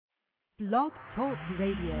Blog Talk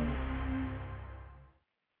Radio.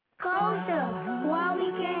 Kosha, why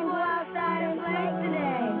we can't go outside and play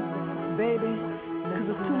today? Baby, because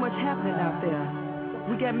there's too much happening out there.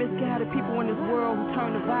 We got misguided people in this world who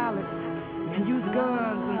turn to violence and use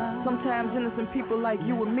guns, and sometimes innocent people like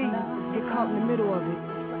you and me get caught in the middle of it.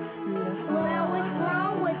 Well, what's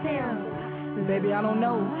wrong with them? Baby, I don't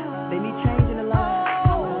know. They need change in their lives.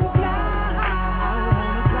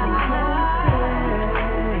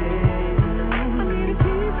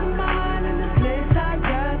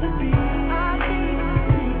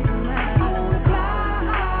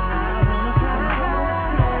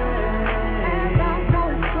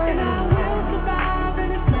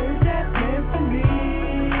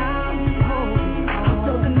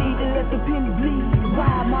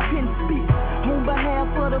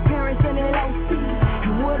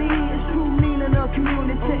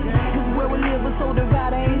 So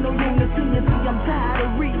divided, ain't no unity. You see, I'm tired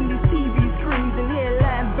of reading these TV screens and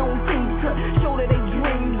headlines don't seem to show that they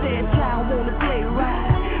dreams. Their child wanna play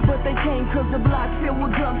right, but they can't 'cause the block filled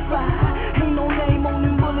with gunfire. Ain't no name on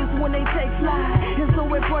them bullets when they take flight, and so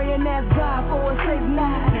we're praying and ask God for a safe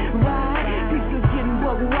night. Right? Peace is getting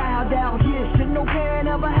buck wild out here. Should no parent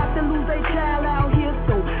ever have to lose their child out here?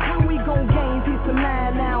 So how we gon' gain peace of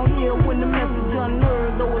mind out here when the message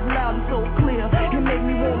unheard, though it's loud and so clear? It make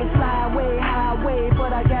me wanna fly away, highway,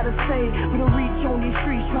 but I gotta stay with a reach on these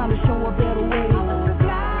streets, trying to show a better way.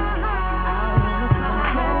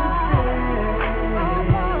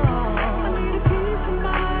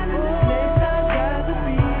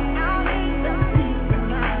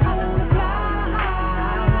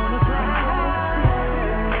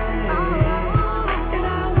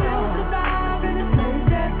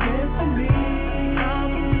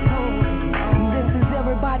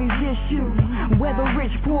 Whether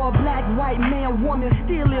rich, poor, black, white, man, woman,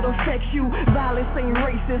 still it affects you. Violence ain't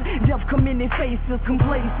racist, death come in their faces,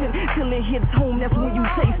 complacent. Till it hits home, that's when you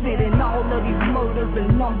taste it. And all of these murders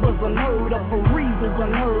and numbers unheard of, for reasons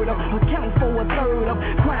unheard of, account for a third of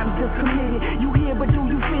crimes just committed. You hear, but do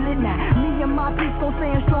you feel it now? Me and my peace gon'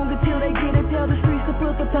 stand strong until they get it. Tell the streets to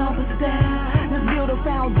put the thumpers down. Let's build a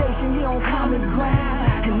foundation here on common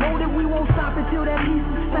ground, and know that we won't stop until that peace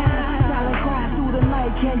is found. Silent cry through the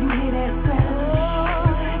night, can you hear that sound?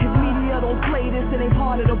 Don't play this, it ain't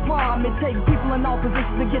part of the problem. It takes people in all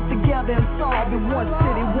positions to get together and solve it. One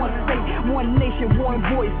city, one state, one nation, one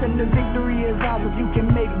voice, and the victory is ours if you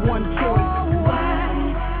can make one choice. Why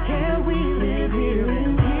can't we live here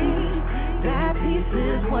in peace? That peace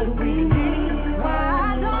is what we need.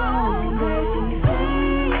 Why don't they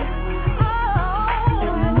see? Oh,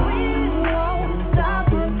 and we won't stop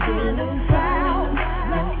until it's found.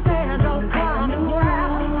 Let's stand on common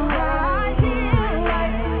ground.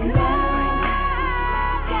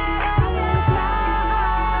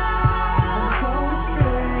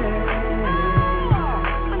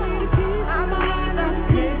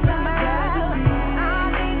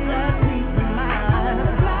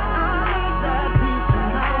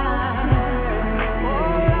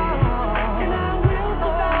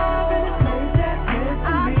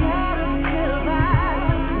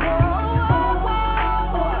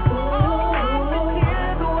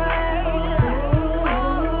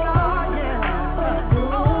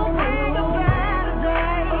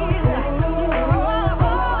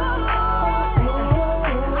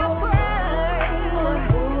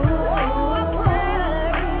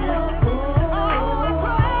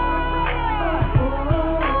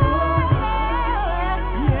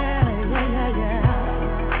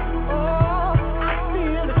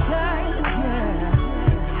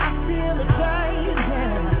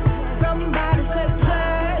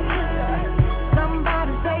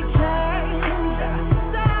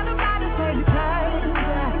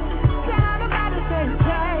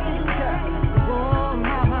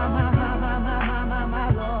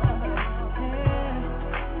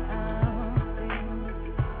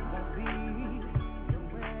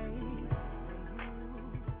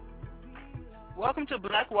 Welcome to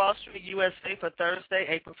Black Wall Street, USA for Thursday,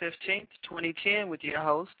 April 15th, 2010 with your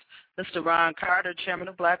host, Mr. Ron Carter, Chairman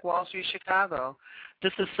of Black Wall Street, Chicago.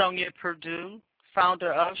 This is Sonia Perdue,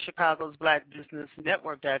 founder of Chicago's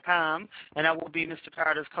BlackBusinessNetwork.com, and I will be Mr.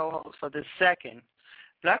 Carter's co-host for this second.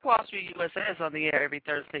 Black Wall Street, USA is on the air every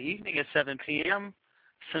Thursday evening at 7 p.m.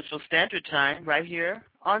 Central Standard Time right here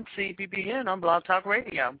on CBBN on Blog Talk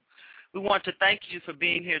Radio. We want to thank you for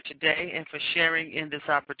being here today and for sharing in this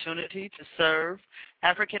opportunity to serve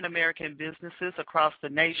African American businesses across the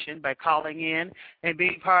nation by calling in and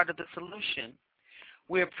being part of the solution.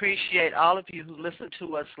 We appreciate all of you who listen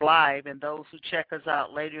to us live and those who check us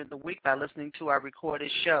out later in the week by listening to our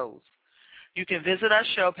recorded shows. You can visit our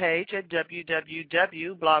show page at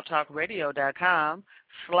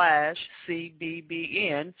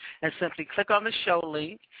www.blogtalkradio.com/CBBN and simply click on the show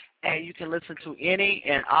link, and you can listen to any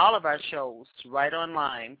and all of our shows right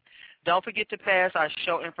online. Don't forget to pass our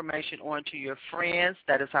show information on to your friends.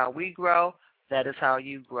 That is how we grow. That is how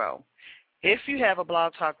you grow. If you have a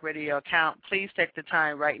Blog Talk Radio account, please take the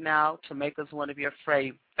time right now to make us one of your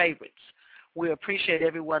favorites. We appreciate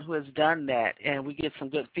everyone who has done that, and we get some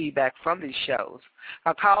good feedback from these shows.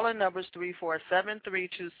 Our call-in number is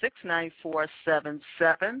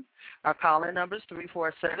 347-326-9477. Our call-in number is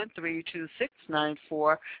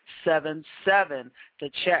 347-326-9477. The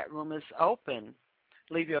chat room is open.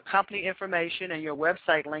 Leave your company information and your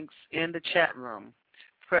website links in the chat room.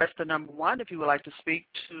 Press the number 1 if you would like to speak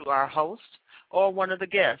to our host or one of the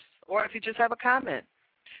guests, or if you just have a comment.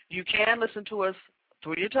 You can listen to us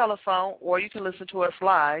through your telephone, or you can listen to us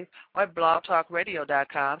live at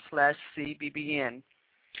blogtalkradio.com/CBBN.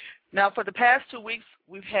 Now, for the past 2 weeks,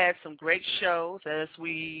 we've had some great shows as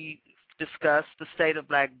we discussed the state of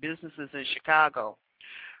black businesses in Chicago.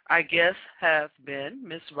 Our guests have been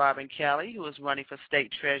Ms. Robin Kelly, who is running for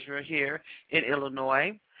state treasurer here in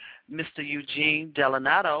Illinois, Mr. Eugene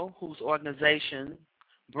Delanato, whose organization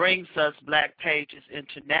brings us Black Pages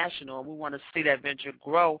International, and we want to see that venture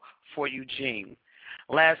grow for Eugene.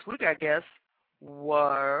 Last week, our guests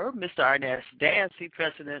were Mr. Ernest Dancy,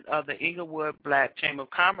 president of the Inglewood Black Chamber of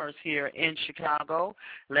Commerce here in Chicago,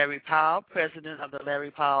 Larry Powell, president of the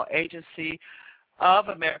Larry Powell Agency of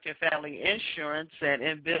American Family Insurance, and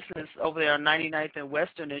in business over there on 99th and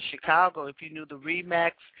Western in Chicago. If you knew the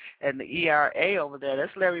RE/MAX and the ERA over there,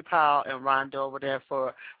 that's Larry Powell and Rhonda over there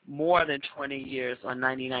for more than 20 years on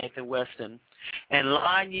 99th and Western. And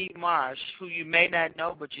Lanye Marsh, who you may not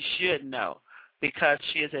know, but you should know, because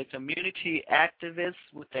she is a community activist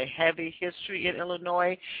with a heavy history in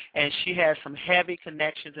Illinois, and she has some heavy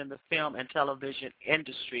connections in the film and television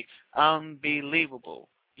industry. Unbelievable.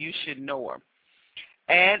 You should know her.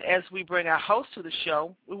 And as we bring our host to the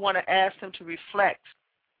show, we want to ask him to reflect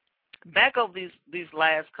back over these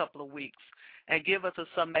last couple of weeks and give us a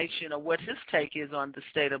summation of what his take is on the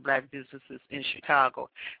state of black businesses in Chicago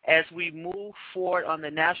as we move forward on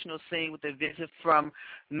the national scene with a visit from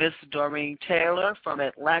Ms. Doreen Taylor from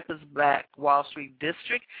Atlanta's Black Wall Street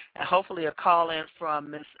District, and hopefully a call-in from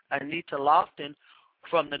Ms. Anita Lofton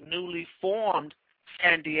from the newly formed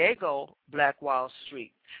San Diego Black Wall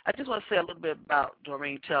Street. I just want to say a little bit about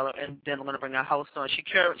Doreen Taylor, and then I'm going to bring our host on.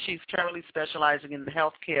 She's currently specializing in the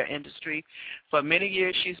healthcare industry. For many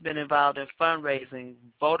years, she's been involved in fundraising,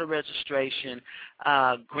 voter registration,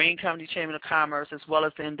 Green County Chamber of Commerce, as well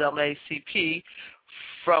as the NAACP,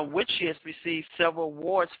 from which she has received several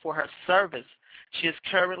awards for her service. She is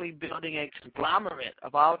currently building a conglomerate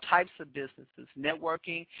of all types of businesses,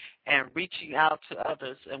 networking and reaching out to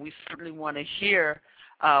others, and we certainly want to hear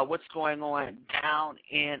what's going on down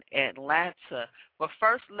in Atlanta. But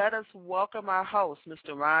first, let us welcome our host,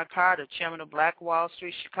 Mr. Ron Carter, chairman of Black Wall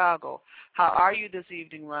Street Chicago. How are you this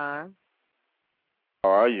evening, Ron? How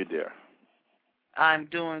are you, dear? I'm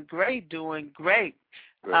doing great, doing great.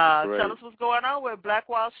 Great. Tell us what's going on with Black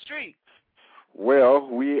Wall Street. Well,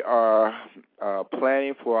 we are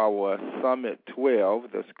planning for our Summit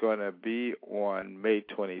 12 that's going to be on May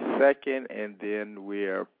 22nd, and then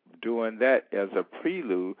we're doing that as a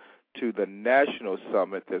prelude to the National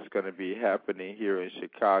Summit that's going to be happening here in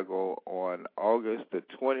Chicago on August the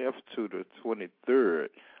 20th to the 23rd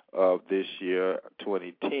of this year,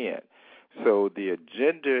 2010. So the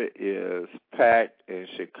agenda is packed, and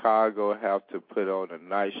Chicago have to put on a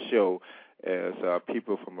nice show as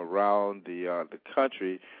people from around the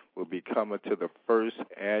country will be coming to the first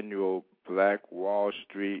annual Black Wall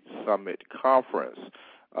Street Summit Conference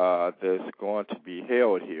that's going to be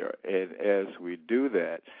held here. And as we do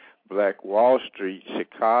that, Black Wall Street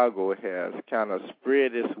Chicago has kind of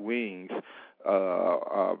spread its wings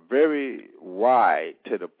very wide,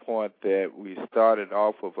 to the point that we started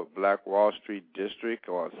off with a Black Wall Street district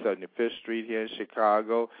on 75th Street here in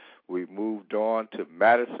Chicago. We moved on to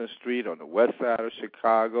Madison Street on the west side of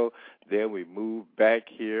Chicago. Then we moved back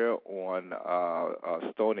here on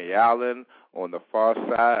Stony Island on the far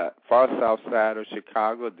south side of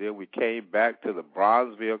Chicago. Then we came back to the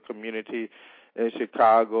Bronzeville community in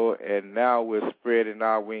Chicago, and now we're spreading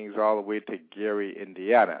our wings all the way to Gary,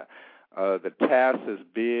 Indiana. The task is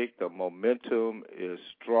big. The momentum is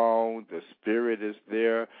strong. The spirit is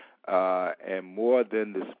there. And more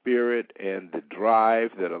than the spirit and the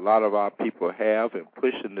drive that a lot of our people have in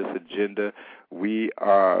pushing this agenda, we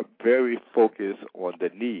are very focused on the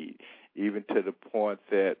need, even to the point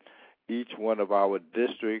that each one of our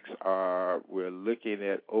districts we're looking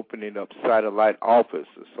at opening up satellite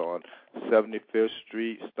offices on 75th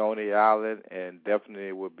Street, Stony Island, and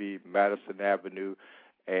definitely will be Madison Avenue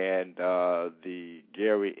and the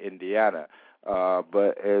Gary, Indiana.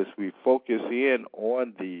 But as we focus in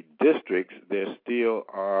on the districts, there still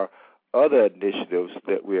are other initiatives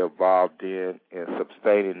that we're involved in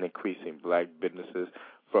sustaining and increasing black businesses,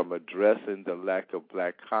 from addressing the lack of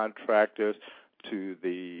black contractors to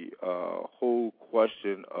the whole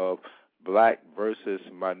question of black versus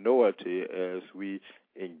minority as we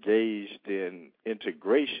engaged in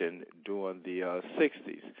integration during the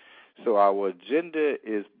 60s. So our agenda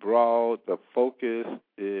is broad. The focus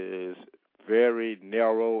is very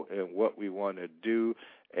narrow in what we want to do,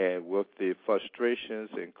 and with the frustrations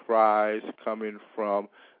and cries coming from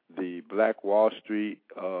the Black Wall Street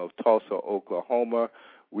of Tulsa, Oklahoma,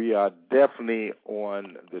 we are definitely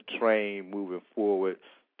on the train moving forward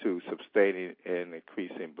to sustaining and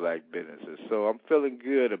increasing black businesses. So I'm feeling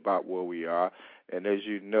good about where we are. And as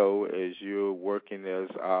you know, as you're working as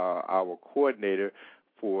our coordinator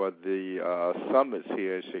for the summits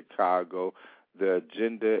here in Chicago, the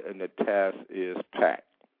agenda and the task is packed.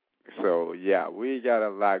 So, yeah, we got a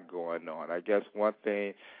lot going on. I guess one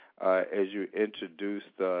thing, as you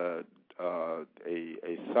introduced a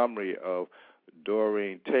summary of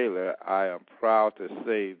Doreen Taylor, I am proud to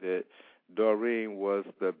say that Doreen was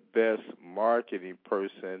the best marketing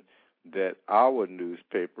person that our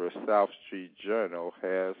newspaper, South Street Journal,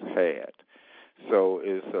 has had. So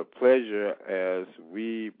it's a pleasure as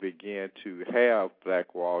we begin to have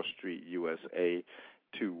Black Wall Street USA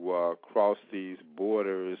to cross these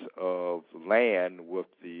borders of land with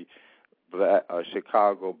the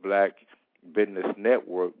Chicago Black Business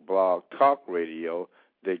Network blog talk radio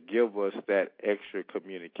that give us that extra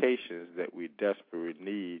communications that we desperately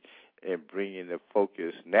need in bringing the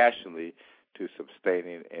focus nationally to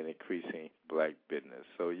sustaining and increasing black business.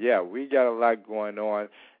 So, yeah, we got a lot going on,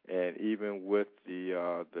 and even with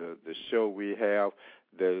the show we have,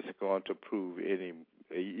 that is going to prove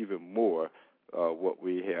even more what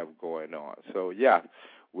we have going on. So, yeah,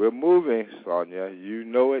 we're moving, Sonia. You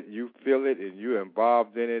know it, you feel it, and you're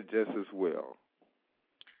involved in it just as well.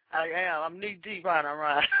 I am. I'm knee-deep on it,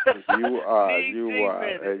 right? You are.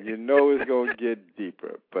 And you know it's going to get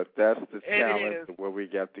deeper, but that's the challenge where we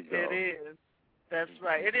got to go. It is. That's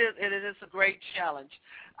right. It is a great challenge.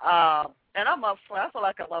 And I'm up for it. I feel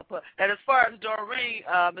like I'm up for it. And as far as Doreen,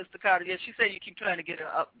 Mr. Carter, yes, she said you keep trying to get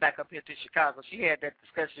her back up here to Chicago. She had that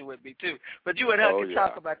discussion with me, too. But you and her can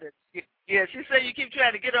talk about that. Yeah, she said you keep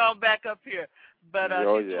trying to get her on back up here. But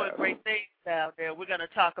she's doing great things down there. We're going to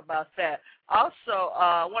talk about that. Also,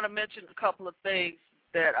 I want to mention a couple of things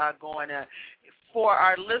that are going on. For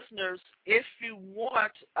our listeners, if you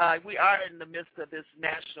want, we are in the midst of this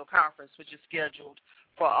national conference, which is scheduled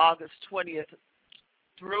for August 20th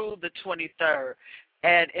through the 23rd.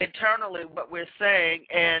 And internally, what we're saying,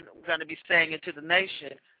 and we're going to be saying it to the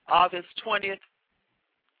nation, August 20th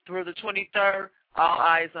through the 23rd, all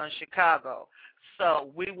eyes on Chicago. So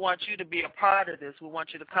we want you to be a part of this. We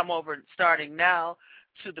want you to come over starting now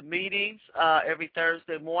to the meetings every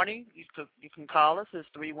Thursday morning. You can call us. It's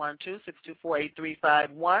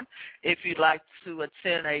 312-624-8351 if you'd like to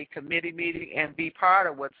attend a committee meeting and be part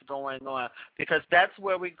of what's going on, because that's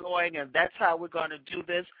where we're going and that's how we're going to do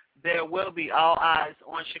this. There will be all eyes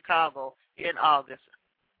on Chicago in August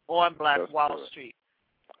on Black Wall Street.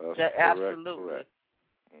 Absolutely. Correct.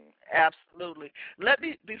 Absolutely.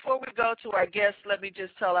 Before we go to our guests, let me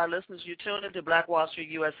just tell our listeners you tune into Black Wall Street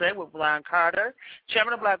USA with Brian Carter,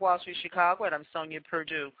 Chairman of Black Wall Street Chicago, and I'm Sonia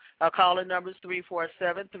Perdue. Our call-in number is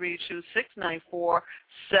 347-326-9477.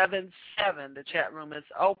 The chat room is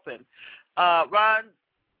open. Ron,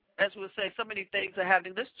 as we say, so many things are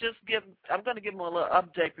happening. I'm going to give them a little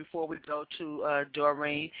update before we go to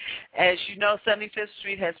Doreen. As you know, 75th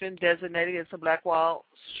Street has been designated as the Black Wall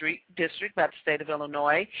Street District by the state of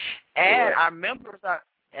Illinois. And our members have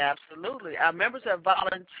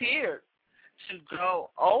volunteered to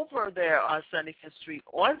go over there on 75th Street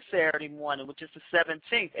on Saturday morning, which is the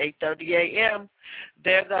 17th, 8:30 a.m.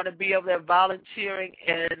 They're going to be over there volunteering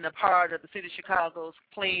in a part of the City of Chicago's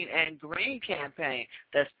Clean and Green campaign.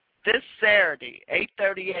 That's this Saturday,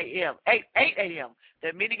 8:30 a.m., 8 a.m.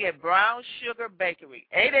 They're meeting at Brown Sugar Bakery,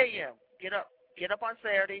 8 a.m. Get up on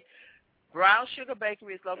Saturday. Brown Sugar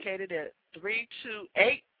Bakery is located at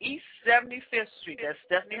 328 East 75th Street. That's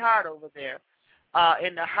Stephanie Hart over there,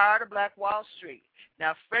 in the heart of Black Wall Street.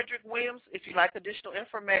 Now, Frederick Williams, if you'd like additional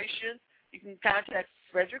information, you can contact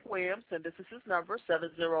Frederick Williams, and this is his number,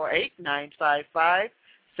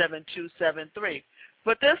 708-955-7273.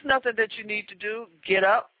 But there's nothing that you need to do. Get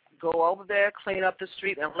up, go over there, clean up the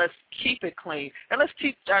street, and let's keep it clean. And let's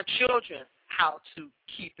teach our children how to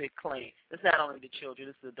keep it clean. It's not only the children,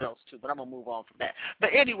 it's the adults too, but I'm going to move on from that.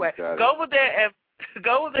 But anyway, go over there and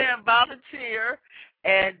volunteer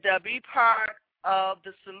and be part of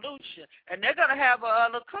the solution. And they're going to have a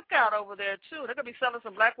little cookout over there too. They're going to be selling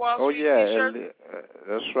some Black Wall Street T-shirts.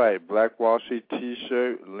 That's right. Black Wall Street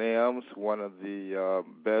T-shirt, Limbs, one of the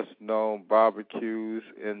best-known barbecues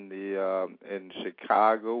in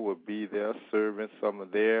Chicago, will be there serving some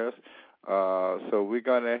of theirs. So we're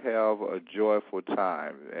going to have a joyful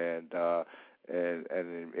time, and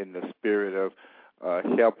in the spirit of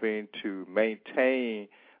helping to maintain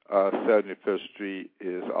 75th Street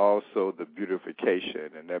is also the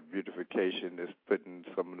beautification, and that beautification is putting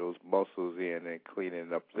some of those muscles in and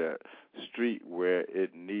cleaning up that street where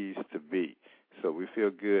it needs to be. So we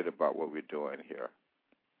feel good about what we're doing here.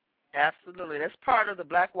 Absolutely. That's part of the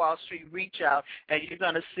Black Wall Street reach out, and you're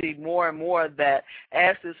going to see more and more of that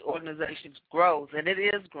as this organization grows, and it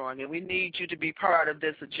is growing, and we need you to be part of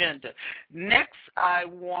this agenda. Next, I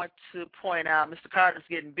want to point out, Mr. Carter's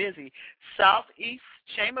getting busy, Southeast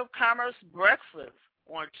Chamber of Commerce breakfast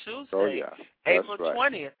on Tuesday, April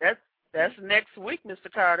 20th. That's next week, Mr.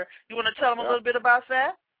 Carter. You want to tell them a little bit about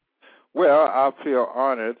that? Well, I feel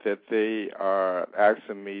honored that they are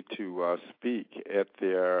asking me to speak at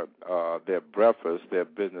their breakfast, their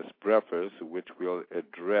business breakfast, which will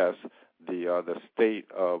address the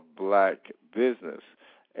state of black business.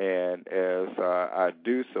 And as I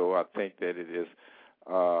do so, I think that it is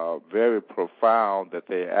very profound that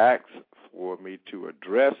they ask for me to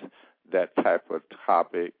address that type of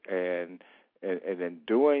topic, and in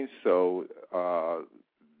doing so,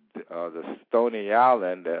 the Stony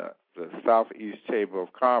Island, the Southeast Chamber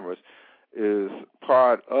of Commerce, is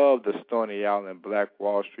part of the Stony Island Black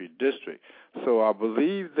Wall Street District. So I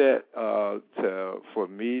believe that for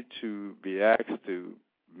me to be asked to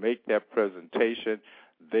make that presentation,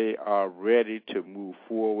 they are ready to move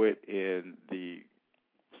forward in the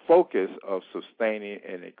focus of sustaining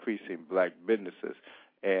and increasing black businesses.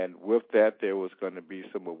 And with that, there was going to be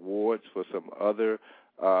some awards for some other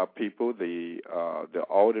people. The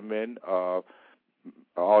Alderman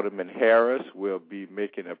Harris will be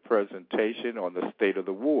making a presentation on the state of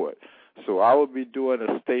the ward. So I will be doing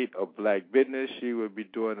a state of black business. She will be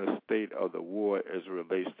doing a state of the ward as it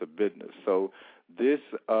relates to business. So this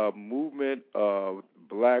movement of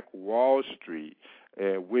Black Wall Street,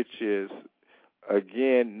 which is,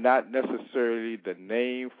 again, not necessarily the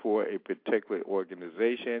name for a particular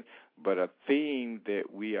organization, but a theme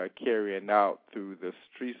that we are carrying out through the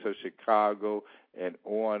streets of Chicago and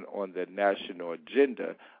on the national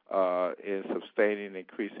agenda in sustaining and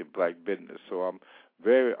increasing black business. So I'm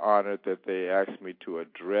very honored that they asked me to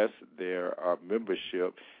address their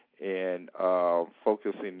membership and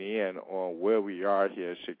focusing in on where we are here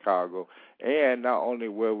in Chicago, and not only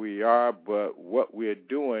where we are, but what we're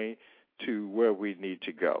doing to where we need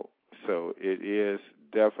to go. So it is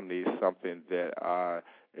definitely something that I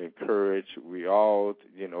encourage we all,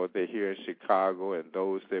 they're here in Chicago and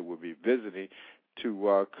those that will be visiting,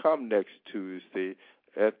 to come next Tuesday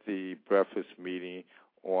at the breakfast meeting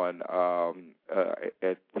on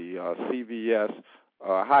at the CVS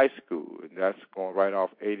High School, and that's going right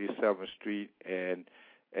off 87th Street and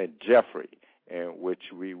Jeffrey, in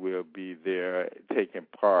which we will be there taking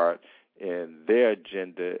part in their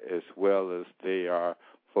agenda as well as they are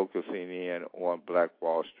focusing in on Black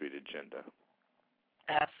Wall Street agenda.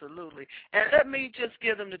 Absolutely. And let me just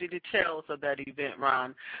give them the details of that event,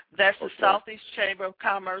 Ron. That's the Southeast Chamber of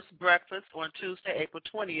Commerce breakfast on Tuesday, April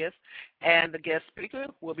 20th, and the guest speaker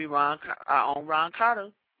will be our own Ron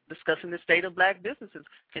Carter, discussing the state of black businesses,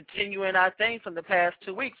 continuing our theme from the past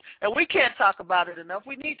 2 weeks. And we can't talk about it enough.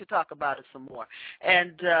 We need to talk about it some more.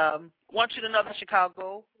 And want you to know that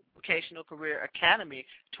Chicago Vocational Career Academy,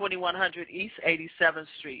 2100 East 87th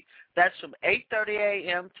Street. That's from 8:30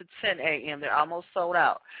 a.m. to 10 a.m. They're almost sold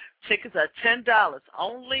out. Tickets are $10,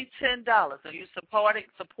 only $10. And you're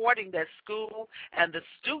supporting that school, and the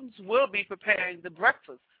students will be preparing the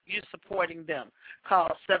breakfast. You're supporting them.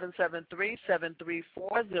 Call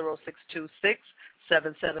 773-734-0626,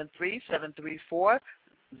 773-734-0626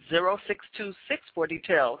 for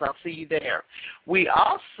details. I'll see you there. We're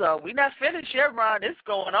not finished yet, Ron. It's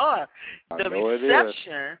going on. The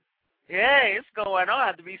reception. It's going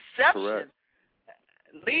on. The reception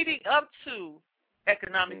leading up to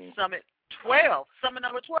Economic Summit 12. Summit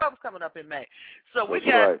number 12 is coming up in May. So we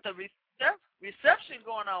got the reception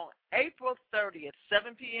going on April 30th,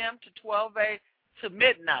 7 p.m. to 12 a.m. to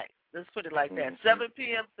midnight. Let's put it like that. 7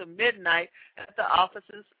 p.m. to midnight at the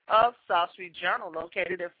offices of South Street Journal,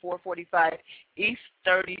 located at 445 East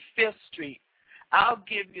 35th Street. I'll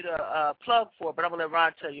give you the plug for it, but I'm going to let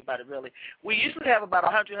Ron tell you about it, really. We usually have about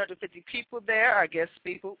 100, 150 people there. Our guest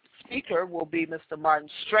speaker will be Mr. Martin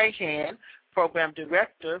Strahan, Program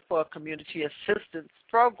Director for Community Assistance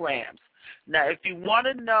Programs. Now, if you want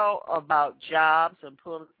to know about jobs and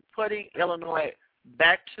putting Illinois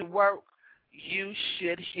back to work, you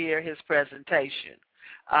should hear his presentation.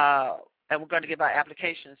 And we're going to give out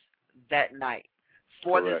applications that night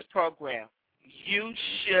for this program. You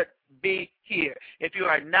should be here. If you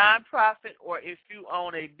are a nonprofit or if you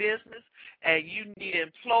own a business and you need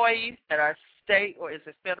employees that are state or is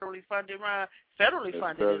it federally funded, Ron? Federally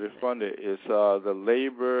funded. Federally funded. It's the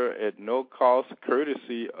labor at no cost,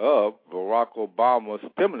 courtesy of Barack Obama's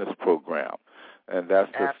stimulus program, and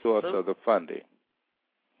that's the source of the funding.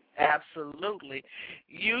 Absolutely.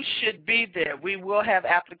 You should be there. We will have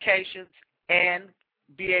applications and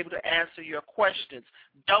be able to answer your questions.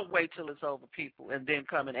 Don't wait till it's over, people, and then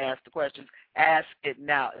come and ask the questions. Ask it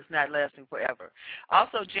now. It's not lasting forever.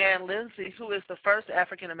 Also, Jan Lindsay, who is the first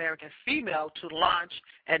African-American female to launch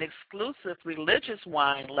an exclusive religious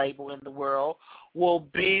wine label in the world, will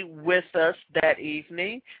be with us that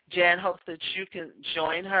evening. Jan hopes that you can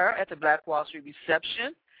join her at the Black Wall Street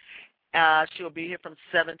reception. She'll be here from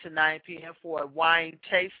 7 to 9 p.m. for a wine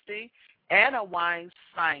tasting and a wine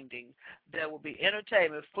signing. There will be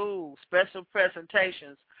entertainment, food, special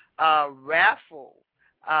presentations, raffle,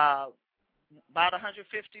 about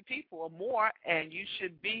 150 people or more, and you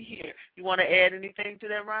should be here. You want to add anything to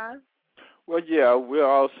that, Ron? Well, yeah, we're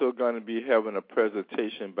also going to be having a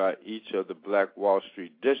presentation by each of the Black Wall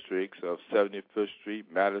Street districts of 75th Street,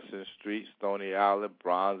 Madison Street, Stony Island,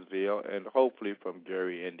 Bronzeville, and hopefully from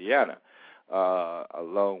Gary, Indiana.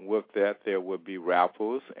 Along with that, there will be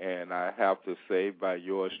raffles, and I have to say, by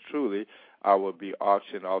yours truly, I will be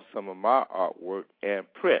auctioning off some of my artwork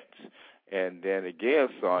and prints. And then again,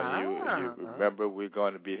 son, you remember we're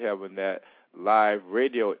going to be having that live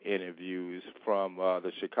radio interviews from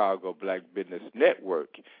the Chicago Black Business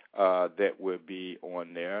Network that will be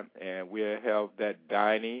on there. And we'll have that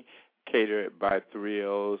dining catered by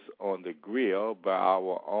Thrills on the Grill by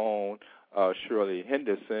our own Shirley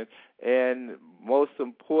Henderson. And most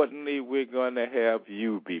importantly, we're going to have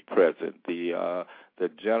you be present, the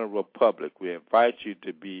general public. We invite you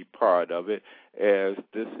to be part of it, as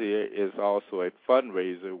this here is also a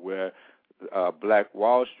fundraiser where Black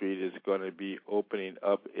Wall Street is going to be opening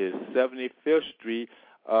up its 75th Street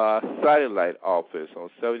satellite office on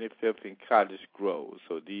 75th and Cottage Grove.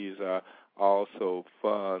 So these are also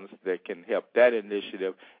funds that can help that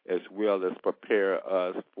initiative, as well as prepare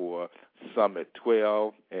us for Summit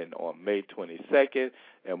 12 and on May 22nd,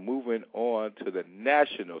 and moving on to the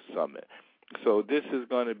National Summit. So this is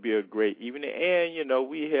going to be a great evening, and, you know,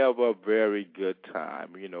 we have a very good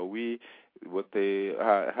time. You know,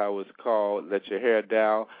 how it's called, let your hair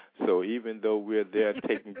down. So even though we're there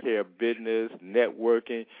taking care of business,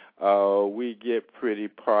 networking, we get pretty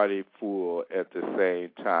party full at the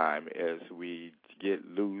same time as we get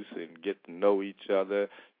loose and get to know each other,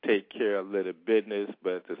 take care of a little business,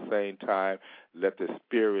 but at the same time let the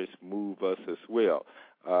spirits move us as well.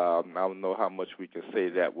 I don't know how much we can say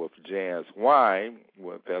that with Jan's wine.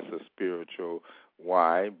 Well, that's a spiritual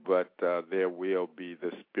wine, but there will be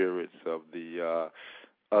the spirits of the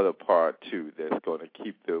other part, too, that's going to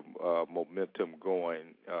keep the momentum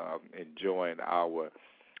going, enjoying our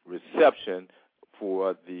reception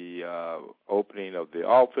for the opening of the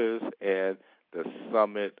office and the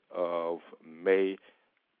summit of May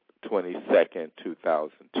 22nd,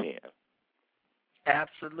 2010.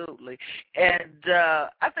 Absolutely. And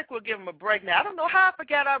I think we'll give them a break now. I don't know how I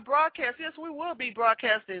forgot our broadcast. Yes, we will be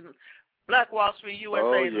broadcasting Black Wall Street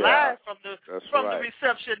USA live from the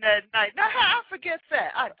reception that night. Now, how I forget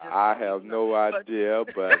that? I have no idea,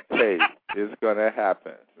 but hey, it's going to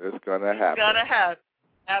happen. It's going to happen. It's going to happen.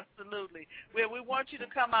 Absolutely. We want you to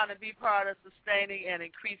come out and be part of sustaining and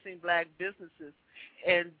increasing black businesses.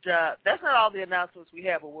 And that's not all the announcements we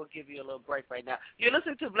have, but we'll give you a little break right now. You're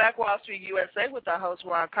listening to Black Wall Street USA with our host,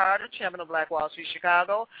 Ron Carter, chairman of Black Wall Street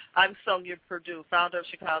Chicago. I'm Sonia Perdue, founder of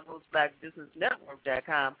Chicago's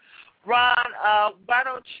BlackBusinessNetwork.com. Ron, why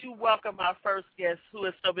don't you welcome our first guest, who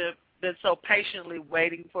has been so patiently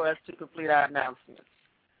waiting for us to complete our announcements.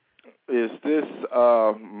 Is this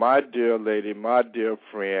my dear lady, my dear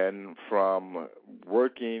friend, from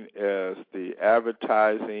working as the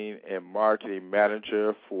advertising and marketing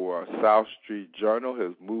manager for South Street Journal,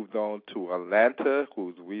 has moved on to Atlanta,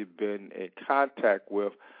 who we've been in contact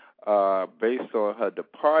with based on her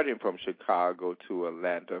departing from Chicago to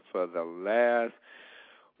Atlanta for the last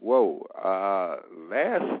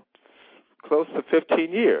close to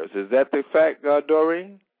 15 years. Is that the fact,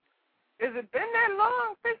 Doreen? Has it been that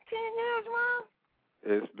long, 15 years, Ron?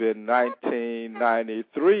 It's been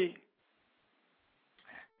 1993.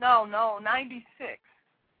 No, 96.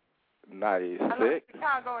 96? I left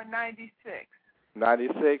Chicago in 96.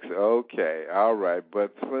 96? Okay, all right.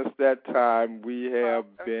 But since that time, we have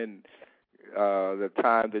been, the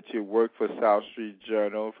time that you worked for South Street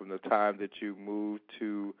Journal, from the time that you moved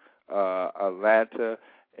to Atlanta,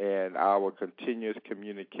 and our continuous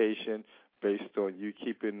communication based on you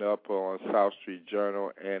keeping up on South Street Journal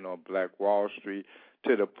and on Black Wall Street,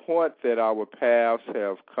 to the point that our paths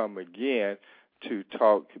have come again to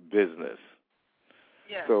talk business.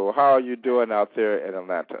 Yes. So how are you doing out there in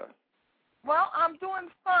Atlanta? Well, I'm doing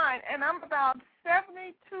fine, and I'm about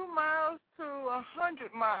 72 miles to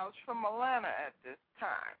 100 miles from Atlanta at this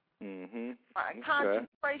time. Mm-hmm. My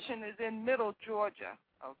concentration is in Middle Georgia,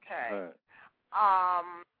 okay? Right.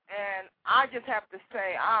 And I just have to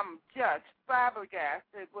say I'm just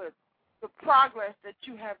flabbergasted with the progress that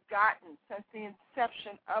you have gotten since the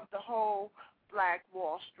inception of the whole Black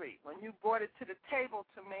Wall Street. When you brought it to the table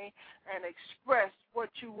to me and expressed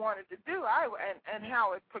what you wanted to do, and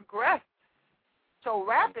how it progressed so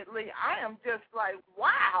rapidly, I am just like,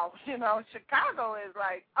 wow, Chicago is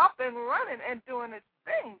like up and running and doing its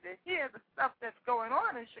thing. To hear the stuff that's going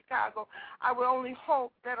on in Chicago, I would only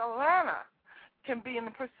hope that Atlanta can be in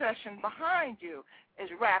the procession behind you as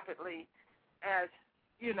rapidly as,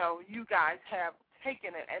 you guys have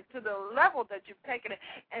taken it, and to the level that you've taken it.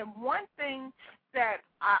 And one thing that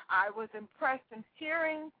I was impressed in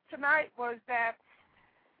hearing tonight was that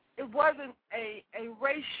it wasn't a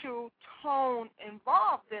racial tone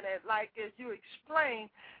involved in it, like as you explained,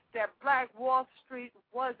 that Black Wall Street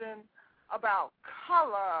wasn't about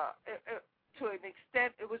color. To an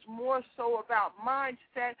extent, it was more so about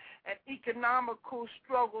mindset and economical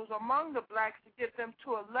struggles among the blacks to get them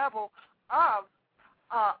to a level of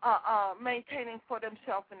maintaining for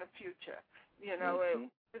themselves in the future.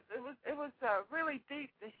 Mm-hmm. It was really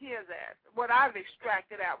deep to hear that, what I've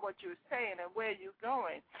extracted out, what you're saying and where you're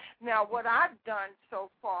going. Now, what I've done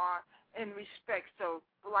so far in respect of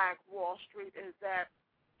Black Wall Street is that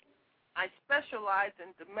I specialize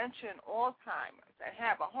in dementia and Alzheimer's. I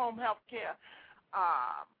have a home health care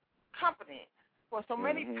company. Well, so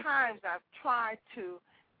many times I've tried to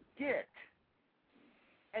get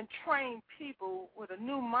and train people with a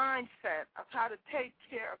new mindset of how to take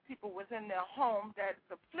care of people within their home that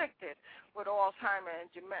is afflicted with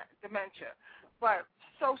Alzheimer's and dementia. But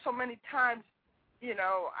so many times,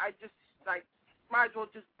 I just might as well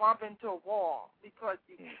just bump into a wall because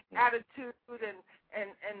the attitude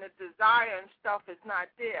and the desire and stuff is not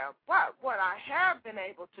there. But what I have been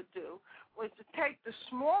able to do was to take the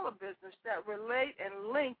smaller business that relate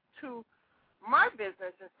and link to my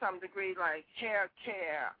business in some degree, like hair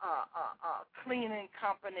care, cleaning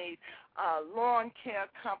companies, lawn care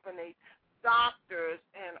companies, doctors,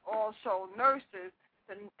 and also nurses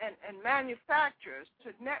and manufacturers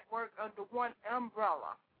to network under one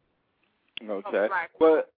umbrella. Okay.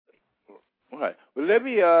 Well, let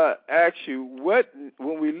me ask you, when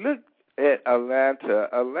we look at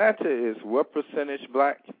Atlanta is what percentage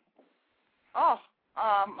black?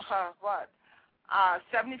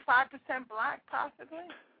 75% black, possibly.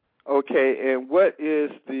 Okay, and what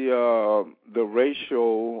is the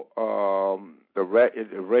ratio of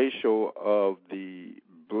the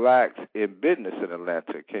blacks in business in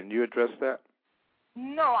Atlanta? Can you address that?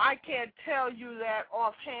 No, I can't tell you that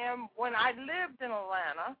offhand. When I lived in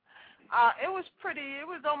Atlanta, it was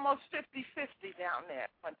almost 50-50 down there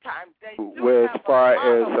one time. Where as far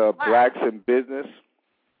as blacks in business?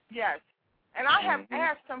 Yes. And I have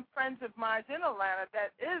asked some friends of mine in Atlanta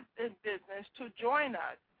that is in business to join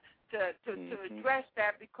us to address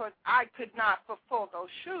that, because I could not fulfill those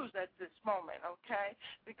shoes at this moment, okay?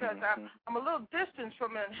 Because I'm a little distant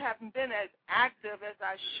from it and haven't been as active as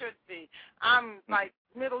I should be. I'm like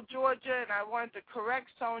Middle Georgia, and I wanted to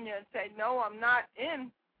correct Sonia and say, no, I'm not in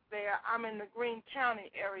there. I'm in the Greene County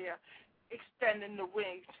area extending the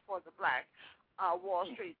wings for the Black Wall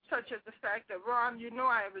Street, such as the fact that, Ron,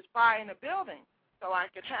 I was buying a building so I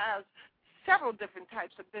could have several different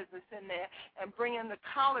types of business in there and bring in the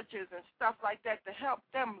colleges and stuff like that to help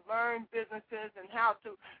them learn businesses and how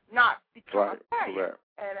to not become a failure.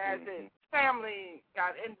 And as the family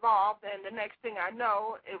got involved, and the next thing I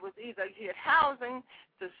know, it was either get housing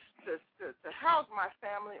to house my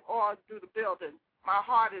family or do the building. My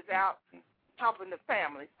heart is out helping the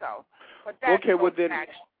family. So, but that's okay. Well, then,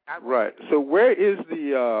 Right. So where is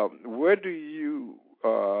the where do you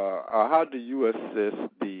how do you assess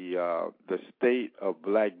the state of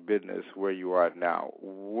black business where you are now?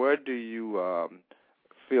 Where do you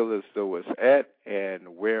feel as though it's at,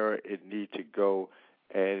 and where it needs to go,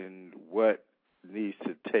 and what needs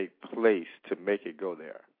to take place to make it go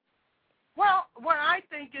there? Well, what I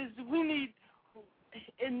think is we need,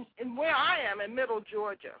 in where I am in Middle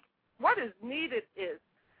Georgia, what is needed is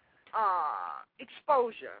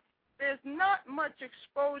exposure. There's not much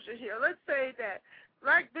exposure here. Let's say that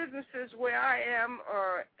black businesses where I am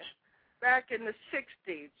are back in the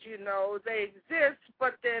 60s, you know, they exist,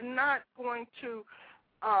 but they're not going to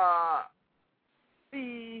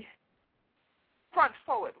be front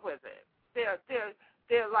forward with it.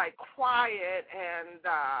 They're like quiet and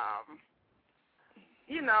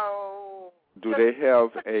you know. Do they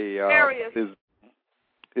have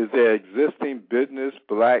is there existing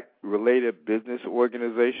black-related business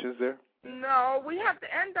organizations there? No, we have the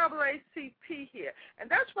NAACP here, and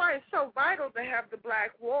that's why it's so vital to have the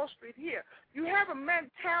Black Wall Street here. You have a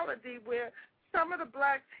mentality where some of the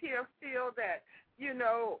blacks here feel that, you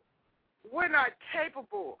know, we're not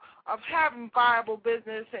capable of having viable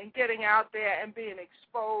business and getting out there and being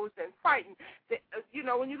exposed and fighting. You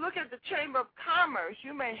know, when you look at the Chamber of Commerce,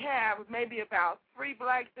 you may have maybe about 3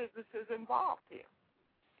 black businesses involved here.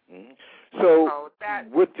 Mm-hmm. So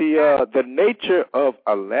with the nature of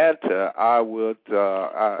Atlanta, I would,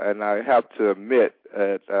 and I have to admit,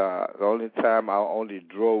 the only time I only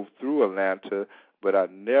drove through Atlanta, but I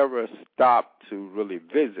never stopped to really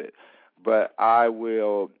visit. But I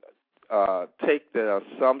will take the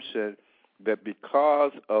assumption that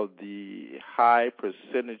because of the high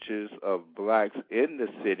percentages of blacks in the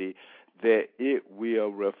city, that it will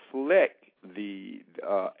reflect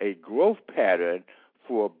a growth pattern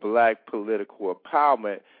for black political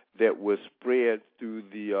empowerment that was spread through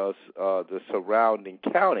the surrounding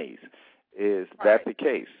counties. Is that the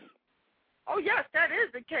case? Oh yes, that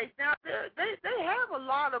is the case. Now they have a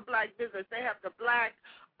lot of black business. They have the black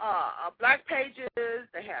pages.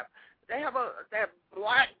 They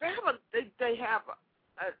have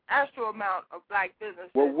an astral amount of black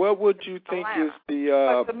businesses. Well, what would you think is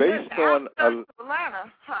the based on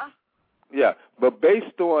Atlanta, huh? Yeah, but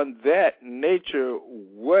based on that nature,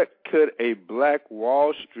 what could a Black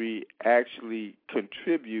Wall Street actually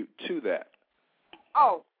contribute to that?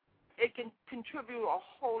 Oh, it can contribute a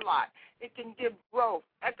whole lot. It can give growth,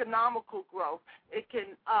 economical growth. It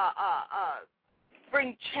can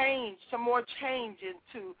bring change, some more change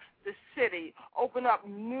into the city, open up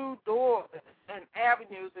new doors and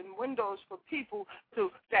avenues and windows for people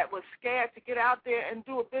that were scared to get out there and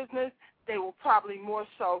do a business. They will probably more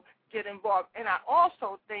so get involved. And I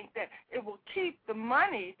also think that it will keep the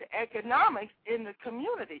money, the economics in the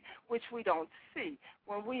community, which we don't see.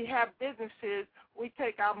 When we have businesses, we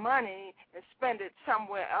take our money and spend it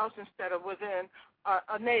somewhere else instead of within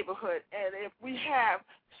a neighborhood. And if we have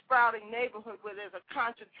sprouting neighborhood where there's a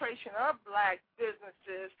concentration of black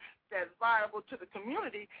businesses that's viable to the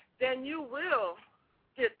community, then you will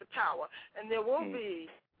get the power. And there will be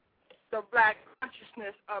the black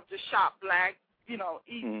consciousness of the shop black, you know,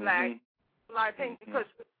 eat black. I think because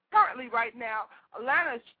currently right now,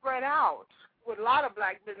 Atlanta is spread out with a lot of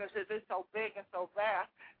black businesses. It's so big and so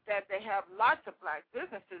vast that they have lots of black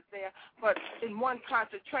businesses there, but in one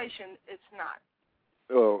concentration, it's not.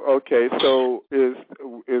 Oh, okay. So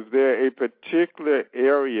is there a particular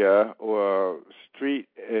area or street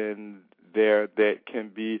in there that can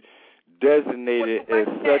be designated as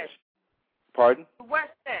such? Pardon? The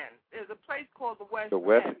West End. There's a place called the West End. The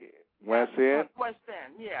West End? West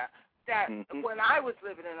End, yeah. That when I was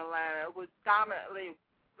living in Atlanta, it was dominantly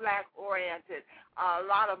black-oriented. A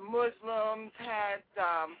lot of Muslims had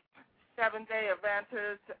Seventh-day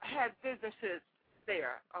Adventists, had businesses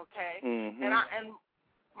there, okay? And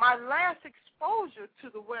my last exposure to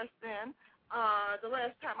the West End, the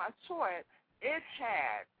last time I saw it, it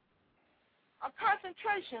had a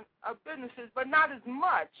concentration of businesses, but not as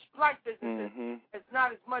much, black businesses, it's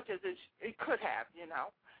not as much as it could have, you know.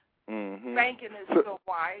 Banking is still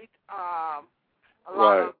white, a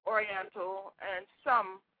lot of Oriental, and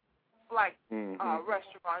some black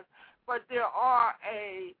restaurants, but there are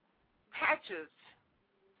patches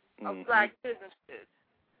of black businesses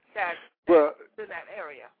that in that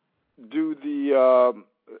area. Do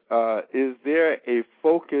is there a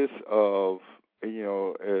focus of, you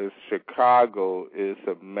know, as Chicago is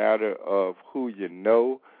a matter of who you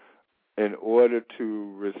know in order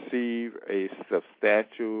to receive a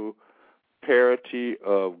substantial parity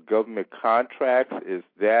of government contracts? Is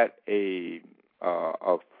that a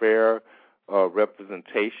fair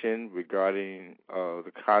representation regarding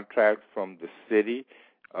the contracts from the city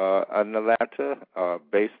in Atlanta,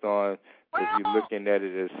 based on, if you're looking at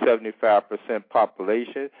it as 75%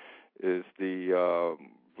 population, is the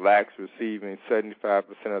blacks receiving 75%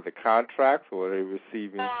 of the contracts, or are they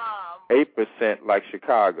receiving 8% like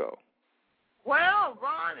Chicago? Well,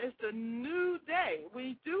 Ron, it's a new day.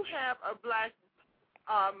 We do have a black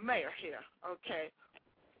mayor here, okay?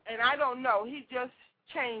 And I don't know. He just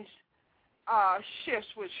changed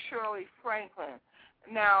shifts with Shirley Franklin.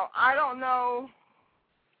 Now, I don't know.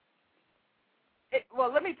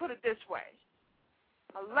 Well, let me put it this way.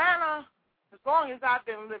 Atlanta, as long as I've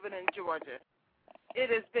been living in Georgia, it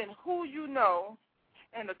has been who you know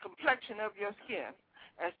and the complexion of your skin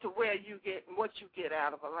as to where you get and what you get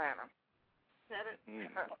out of Atlanta. Is that it?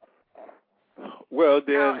 Well,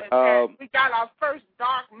 then... and we got our first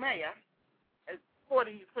dark mayor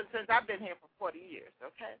since I've been here for 40 years,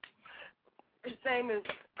 okay? His name is...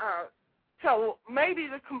 so maybe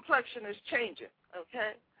the complexion is changing,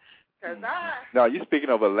 okay? Now, are you speaking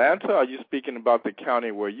of Atlanta, or are you speaking about the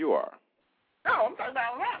county where you are? No, I'm talking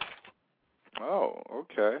about Atlanta. Oh,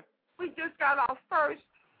 okay. We just got our first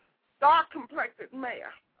dark-complected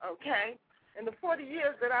mayor, okay? In the 40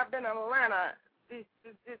 years that I've been in Atlanta, the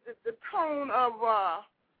tone of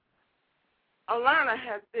Atlanta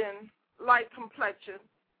has been light complexion.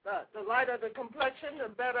 The lighter the complexion, the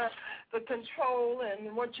better the control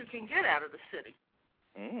and what you can get out of the city.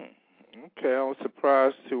 Okay, I was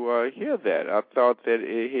surprised to hear that. I thought that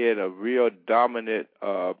it had a real dominant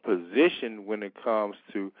position when it comes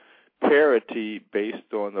to parity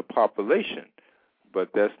based on the population,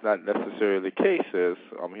 but that's not necessarily the case, as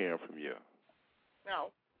I'm hearing from you. No,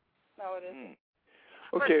 it isn't.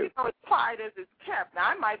 Okay. But, as quiet as it's kept. Now,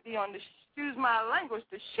 I might be on the, excuse my language,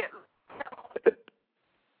 the shit.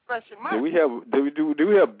 Do we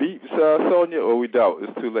have beeps, Sonia, or we don't?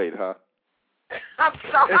 It's too late, huh? I'm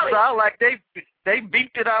sorry. It sounds like they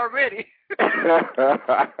beeped it already.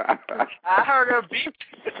 I heard her beep.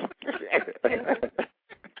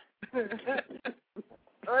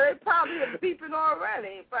 Well, they probably are beeping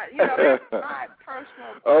already, but, that's my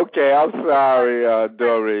personal... Okay, I'm sorry,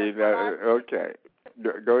 Doreen. Okay.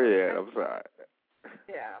 Go ahead. I'm sorry.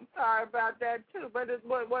 Yeah, I'm sorry about that, too, but it's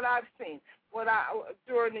what I've seen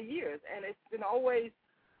during the years, and it's been always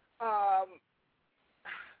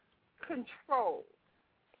controlled.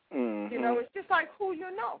 Mm-hmm. It's just like who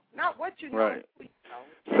you know, not what you know. Right. Who you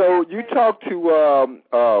know. So you talked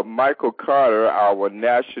to Michael Carter, our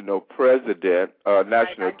national president,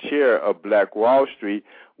 national chair of Black Wall Street.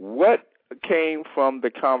 What came from the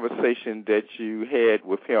conversation that you had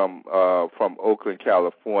with him from Oakland,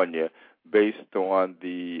 California, based on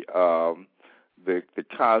the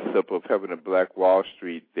concept of having a Black Wall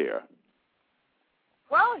Street there?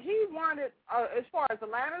 Well, he wanted, as far as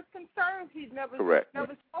Atlanta's concerned, he'd never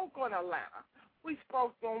spoke on Atlanta. We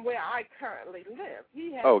spoke on where I currently live.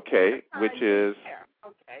 He had which is?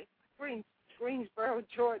 Greensboro,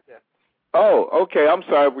 Georgia. Oh, okay. I'm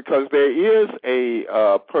sorry, because there is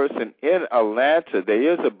a person in Atlanta. There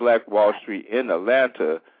is a Black Wall Street in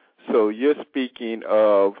Atlanta. So you're speaking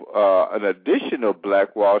of an additional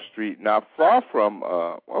Black Wall Street not far from,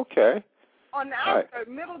 okay. On the outskirts,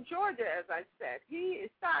 Middle Georgia, as I said. He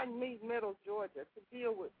assigned me Middle Georgia to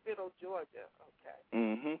deal with Middle Georgia, okay.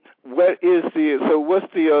 Mm-hmm. What's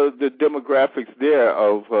the demographics there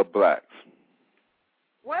of blacks?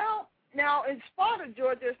 Well, now, in Sparta,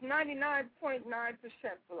 Georgia, it's 99.9%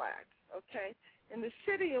 black, okay? In the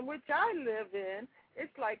city in which I live in,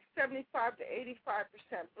 it's like 75 to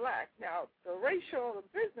 85% black. Now, the ratio of the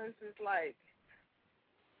business is like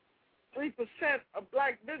 3% of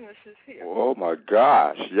black businesses here. Oh, my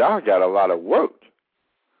gosh. Y'all got a lot of work.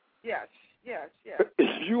 Yes.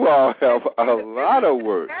 You all have a lot of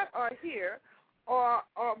work. That are here are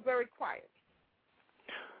very quiet.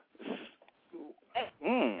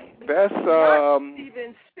 That's not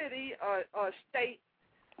even city or state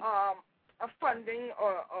funding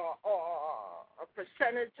or a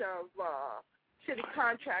percentage of city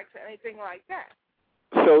contracts or anything like that.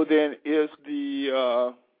 So then is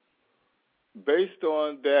the based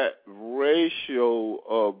on that ratio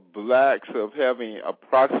of blacks of having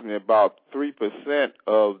approximately about 3%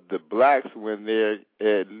 of the blacks when they're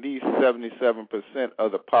at least 77%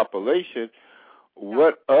 of the population,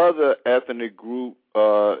 what other ethnic group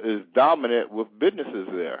is dominant with businesses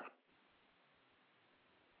there?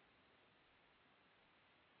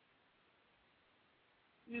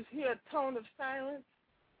 You hear a tone of silence?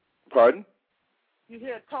 Pardon? You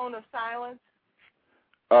hear a tone of silence?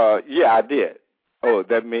 Yeah, I did. Oh,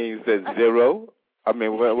 that means that zero? I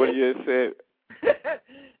mean, what do you say?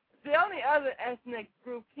 The only other ethnic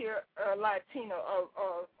group here are Latino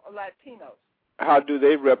or Latinos. How do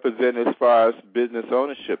they represent as far as business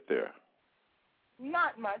ownership there?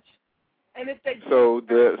 Not much. And if they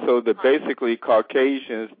basically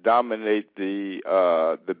Caucasians dominate the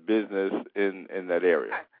business in that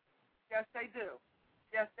area. Yes, they do.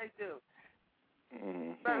 Yes, they do.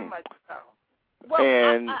 Mm-hmm. Very much so. Well,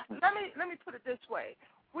 and let me put it this way: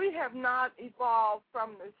 we have not evolved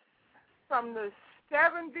from the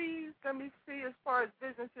 70s. Let me see, as far as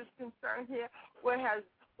business is concerned here, whereas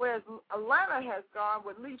Atlanta has gone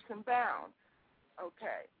with leaps and bounds.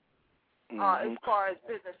 Okay. As far as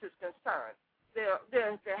business is concerned, there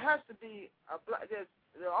has to be there's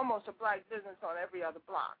almost a black business on every other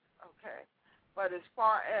block. Okay, but as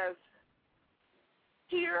far as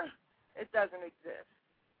here, it doesn't exist.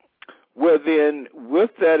 Well, then,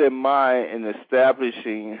 with that in mind, in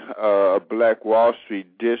establishing a Black Wall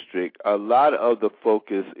Street district, a lot of the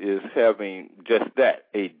focus is having just that,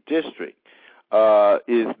 a district.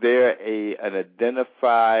 Is there an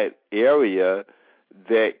identified area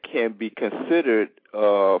that can be considered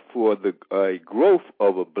for the growth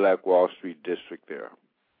of a Black Wall Street district there?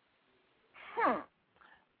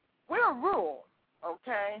 We're rural,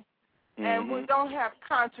 okay? And we don't have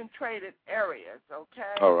concentrated areas,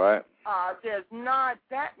 okay? All right. There's not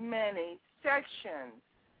that many sections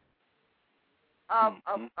of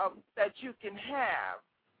that you can have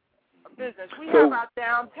a business. We have our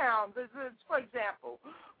downtown. For example,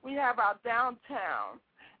 we have our downtown,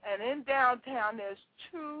 and in downtown there's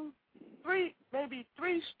maybe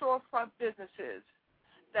three storefront businesses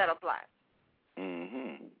that are black.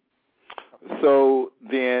 Mm-hmm. So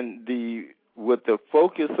then with the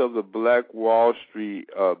focus of the Black Wall Street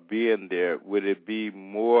being there, would it be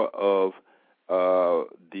more of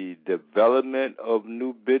the development of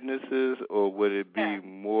new businesses, or would it be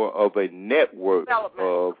more of a network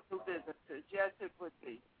of new businesses? Yes, it would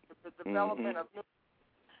be. The development of new.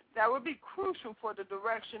 That would be crucial for the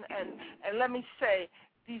direction and let me say,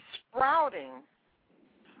 the sprouting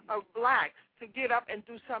of blacks to get up and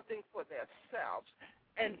do something for themselves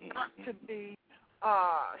and not to be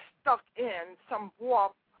stuck in some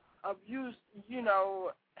warp of the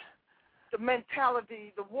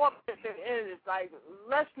mentality, the warp that there is like,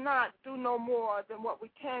 let's not do no more than what we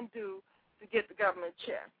can do to get the government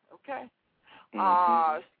check, okay?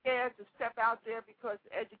 Scared to step out there because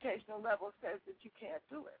the educational level says that you can't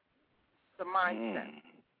do it. The mindset.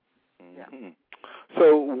 Yeah.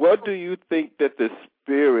 So what do you think that the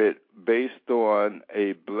spirit based on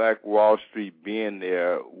a Black Wall Street being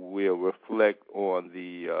there will reflect on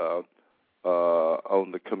the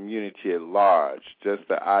community at large? Just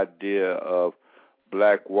the idea of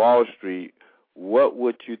Black Wall Street, what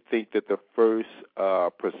would you think that the first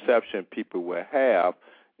perception people will have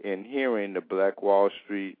in hearing the Black Wall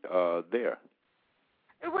Street there?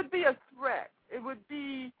 It would be a threat. It would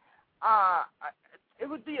be a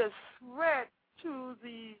threat to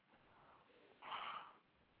the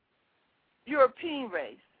European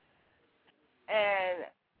race and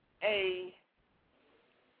a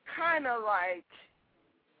kind of like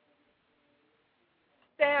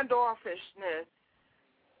standoffishness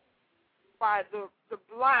by the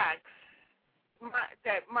blacks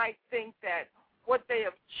that might think that what they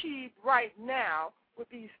have achieved right now would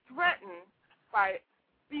be threatened by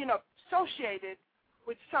being associated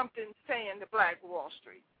with something saying the Black Wall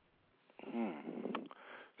Street.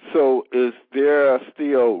 So is there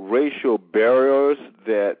still racial barriers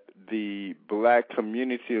that the black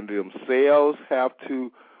community themselves have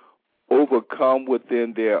to overcome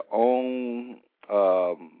within their own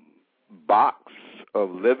box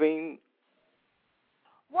of living?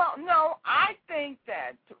 Well, no, I think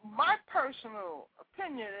that my personal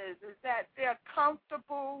opinion is that they're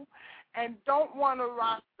comfortable and don't want to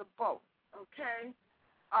rock the boat, okay?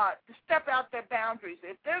 To step out their boundaries.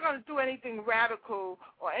 If they're going to do anything radical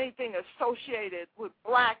or anything associated with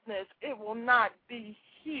blackness, it will not be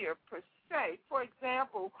here per se. For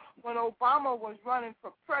example, when Obama was running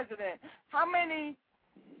for president, how many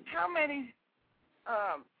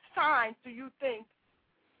signs do you think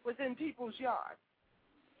was in people's yards?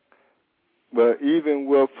 Well, even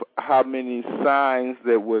with how many signs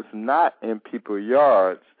that was not in people's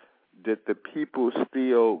yards, did the people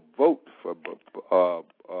still vote for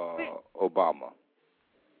Obama?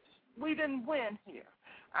 We didn't win here.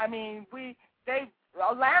 I mean,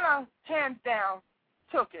 Atlanta hands down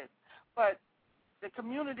took it, but the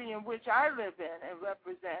community in which I live in and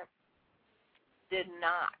represent did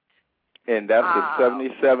not. And that's a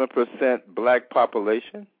 77% black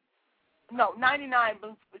population? No,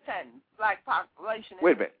 99% black population.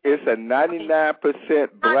 Wait a minute. It's a 99%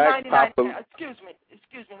 black population. Excuse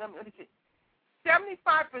excuse me, let me see. 75%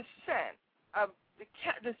 of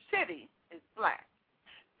the city is black.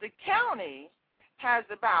 The county has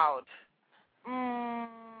about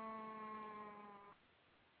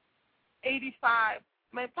 85,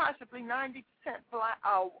 maybe possibly 90% black,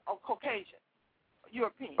 Caucasian,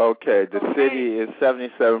 European. Okay, the city is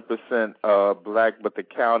 77% black, but the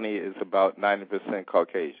county is about 90%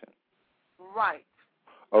 Caucasian. Right.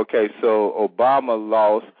 Okay, so Obama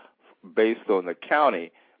lost based on the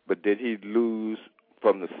county, but did he lose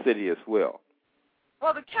from the city as well?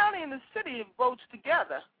 Well, the county and the city votes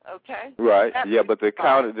together. Okay. Right. Yeah, but the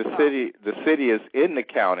county, the city is in the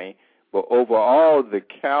county, but overall the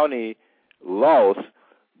county lost.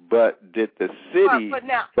 But did the city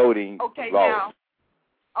voting lost?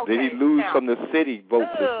 Did he lose from the city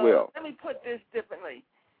votes as well? Let me put this differently.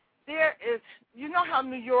 There is, you know how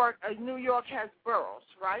New York has boroughs,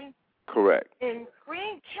 right? Correct. In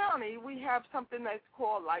Greene County, we have something that's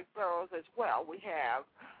called like boroughs as well. We have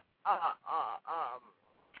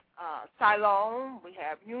Siloam, we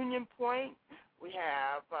have Union Point, we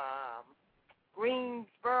have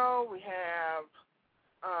Greensboro, we have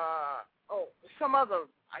some other.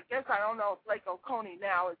 I guess I don't know if Lake Oconee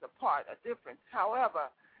now is a difference. However,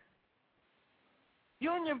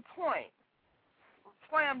 Union Point,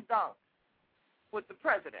 slam dunk with the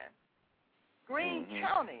president. Greensboro,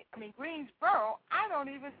 I don't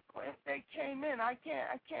even know if they came in. I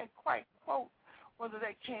can't quite quote whether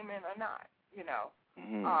they came in or not,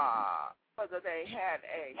 whether they had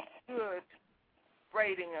a good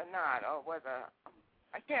rating or not, or whether,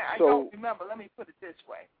 I don't remember. Let me put it this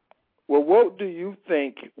way. Well, what do you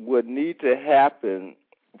think would need to happen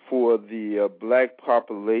for the black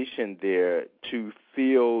population there to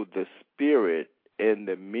feel the spirit and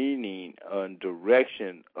the meaning and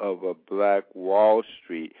direction of a Black Wall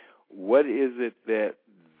Street? What is it that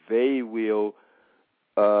they will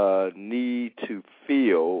need to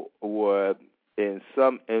feel, or in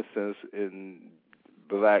some instance in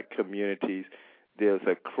black communities, there's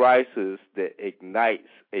a crisis that ignites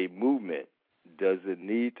a movement? Does it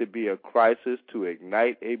need to be a crisis to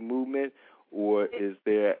ignite a movement, or is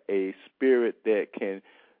there a spirit that can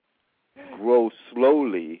grow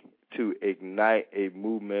slowly to ignite a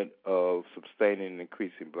movement of sustaining and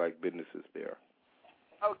increasing black businesses there?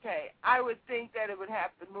 Okay, I would think that it would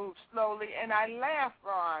have to move slowly, and I laugh,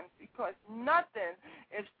 Ron, because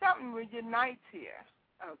if something reunites here,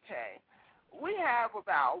 okay, we have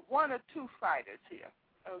about one or two fighters here,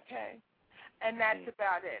 okay, and that's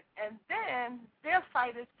about it. And then their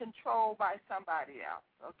fight is controlled by somebody else,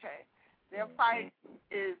 okay. Their fight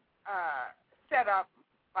is set up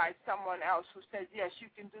by someone else who says, yes, you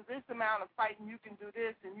can do this amount of fighting, you can do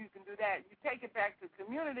this, and you can do that. You take it back to the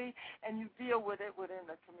community, and you deal with it within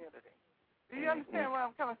the community. Do you understand where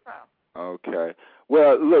I'm coming from? Okay.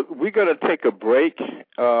 Well, look, we're going to take a break,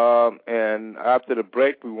 and after the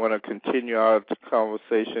break, we want to continue our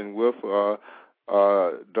conversation with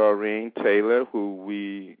Doreen Taylor, who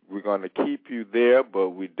we're going to keep you there,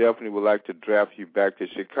 but we definitely would like to draft you back to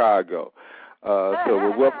Chicago. That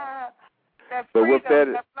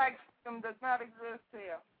black system does not exist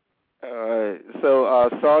here. So,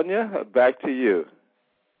 Sonia, back to you.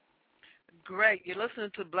 Great. You're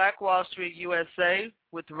listening to Black Wall Street USA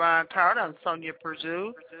with Ron Carter. I'm Sonia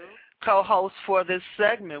Perdue, co-host for this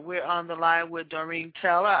segment. We're on the line with Doreen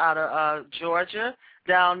Taylor out of Georgia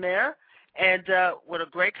down there, and with a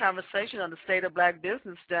great conversation on the state of black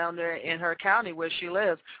business down there in her county where she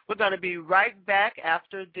lives. We're going to be right back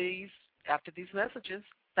after these messages.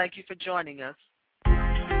 Thank you for joining us.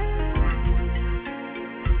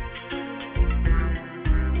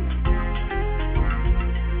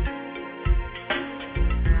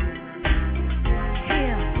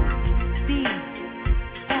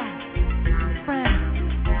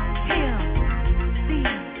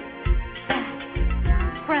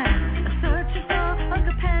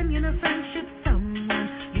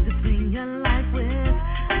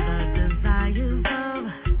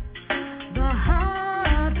 The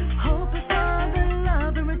heart, hope is for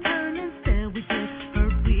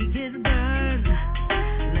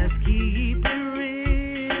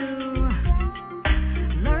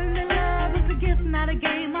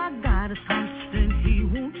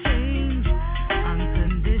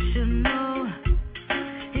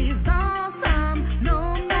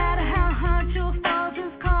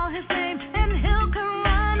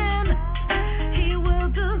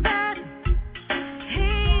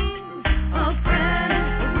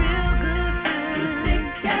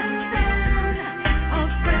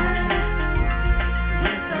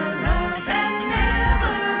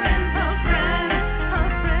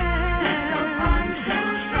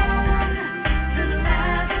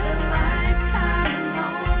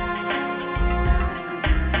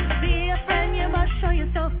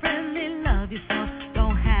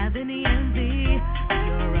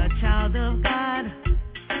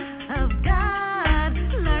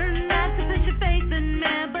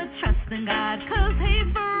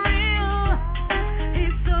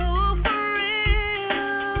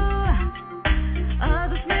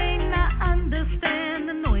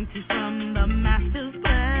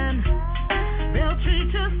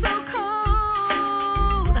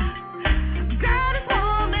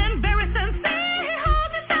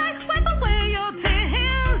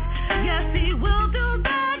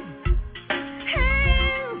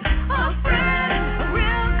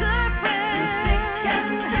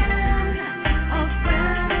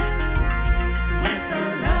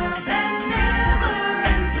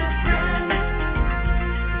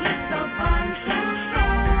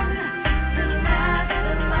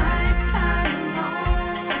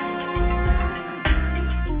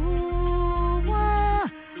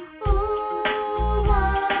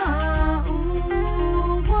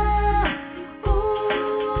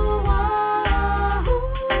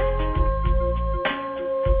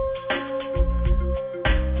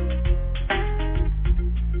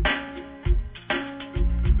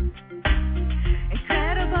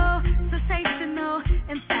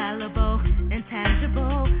infallible,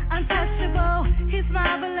 intangible, untouchable. He's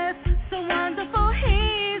marvelous, so wonderful.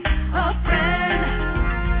 He's a friend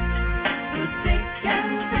who thick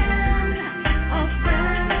and thin. A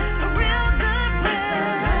friend, a real good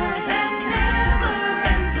friend that never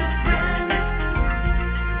ends. A friend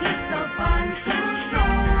with a bond so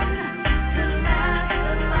strong to last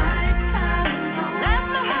a lifetime long. Last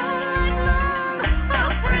a whole life long. A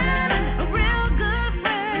friend, a real good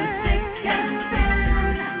friend, thick and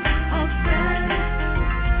thin. A friend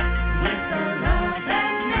with a love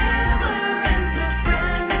that never ends. A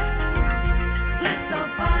friend with a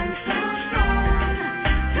bond so strong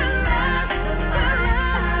to last a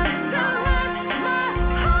lifetime, to last my whole life.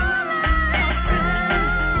 A friend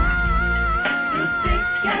through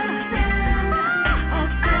thick and thin. A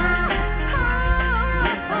friend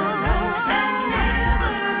with a love that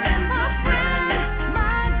never ends. A friend,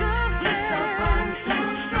 my good friend, with a bond so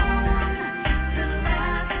strong to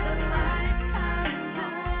last a lifetime, to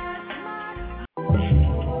last my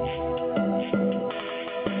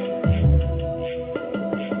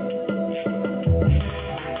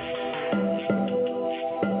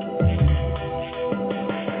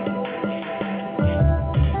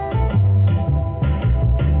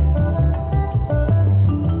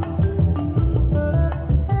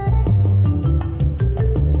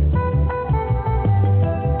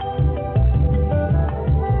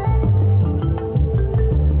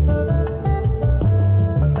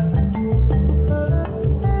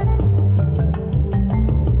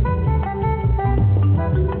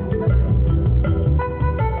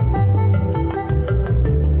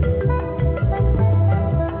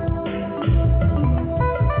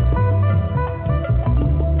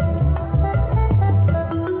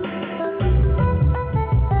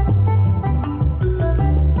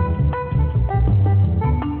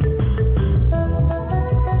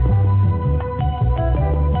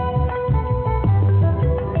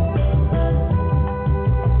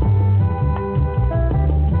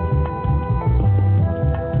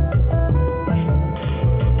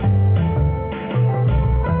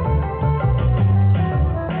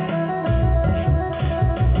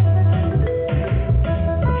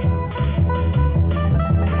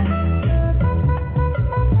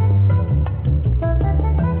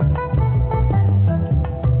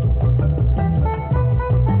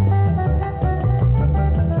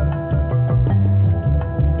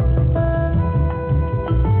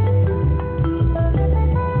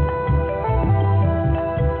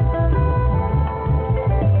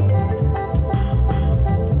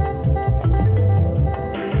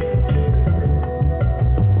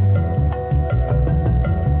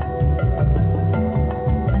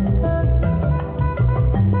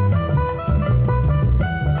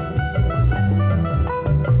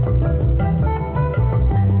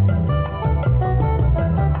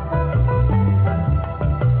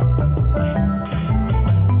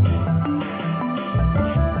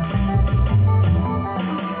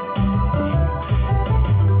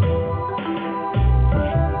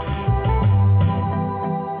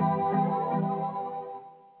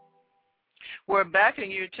We're back,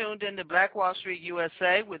 and you're tuned in to Black Wall Street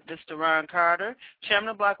USA with Mr. Ron Carter, Chairman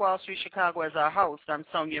of Black Wall Street Chicago, as our host. I'm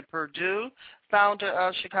Sonia Perdue, founder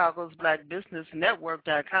of Chicago's Black Business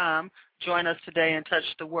Network.com. Join us today and touch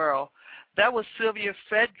the world. That was Sylvia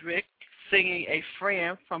Frederick singing A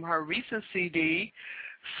Friend from her recent CD,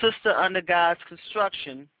 Sister Under God's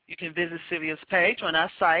Construction. You can visit Sylvia's page on our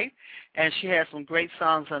site, and she has some great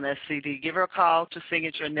songs on that CD. Give her a call to sing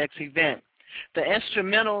at your next event. The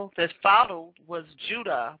instrumental that followed was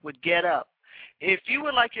Judah with Get Up. If you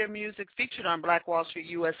would like your music featured on Black Wall Street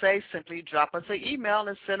USA, simply drop us an email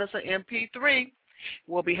and send us an MP3.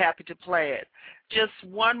 We'll be happy to play it. Just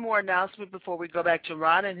one more announcement before we go back to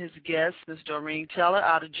Ron and his guest, Ms. Doreen Teller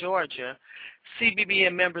out of Georgia.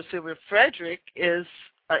 CBBN member Sylvia Frederick is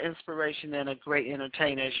an inspiration and a great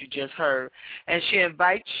entertainer, as you just heard. And she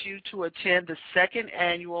invites you to attend the second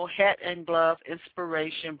annual Hat and Glove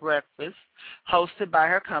Inspiration Breakfast hosted by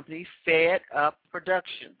her company, Fed Up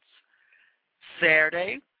Productions.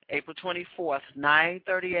 Saturday, April 24th,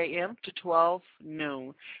 9:30 a.m. to 12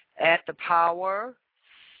 noon at the Power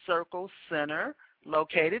Circle Center,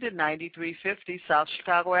 located at 9350 South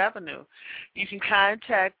Chicago Avenue. You can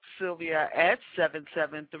contact Sylvia at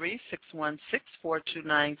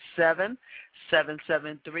 773-616-4297,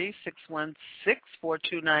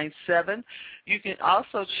 773-616-4297. You can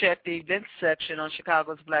also check the events section on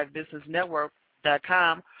Chicago's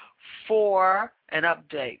BlackBusinessNetwork.com for an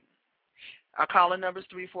update. Our calling number is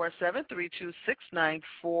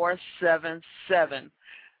 347-326-9477.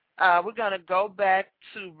 We're going to go back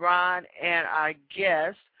to Ron and our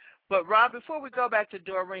guest, But, Rob, before we go back to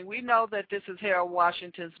Doreen, we know that this is Harold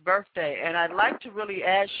Washington's birthday, and I'd like to really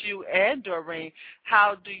ask you and Doreen,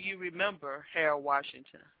 how do you remember Harold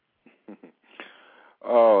Washington?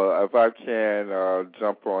 Oh, if I can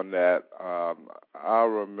jump on that, I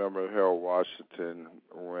remember Harold Washington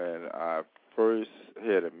when I first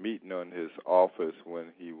had a meeting on his office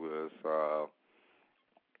when he was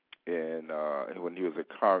when he was a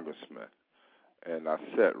congressman, and I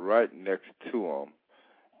sat right next to him,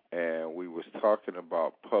 and we was talking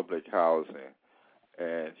about public housing,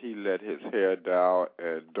 and he let his hair down,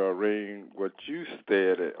 and Doreen, what you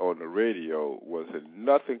said on the radio was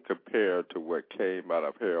nothing compared to what came out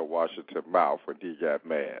of Harold Washington's mouth when he got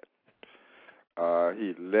mad.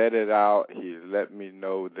 He let it out. He let me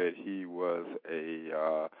know that he was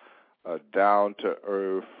a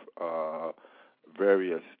down-to-earth,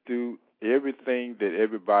 very astute. Everything that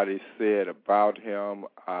everybody said about him,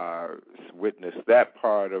 I witnessed that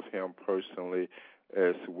part of him personally,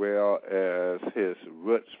 as well as his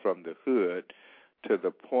roots from the hood, to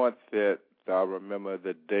the point that I remember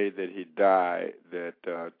the day that he died, that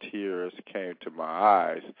tears came to my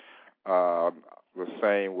eyes, the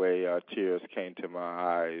same way tears came to my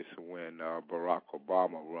eyes when Barack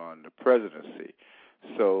Obama ran the presidency.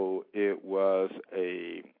 So it was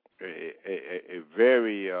a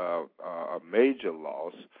very a major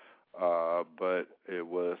loss, but it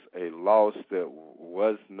was a loss that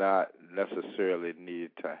was not necessarily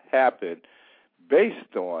needed to happen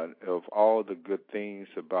based on of all the good things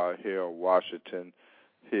about Harold Washington.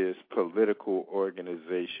 His political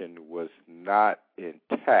organization was not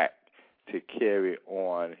intact to carry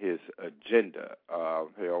on his agenda.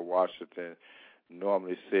 Harold Washington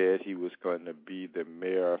normally said he was going to be the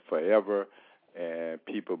mayor forever, and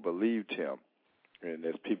people believed him. And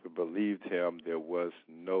as people believed him, there was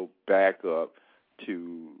no backup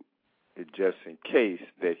to it just in case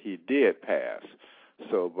that he did pass.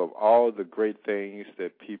 So of all the great things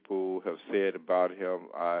that people have said about him,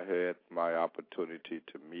 I had my opportunity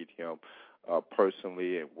to meet him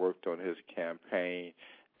personally and worked on his campaign.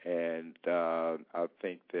 And I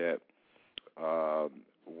think that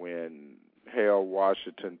when Harold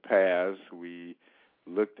Washington passed, we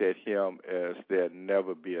looked at him as there'd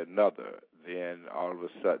never be another. Then all of a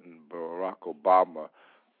sudden Barack Obama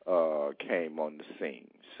came on the scene.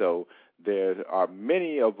 So there are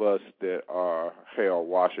many of us that are Harold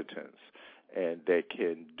Washingtons and that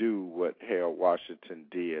can do what Harold Washington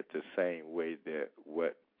did the same way that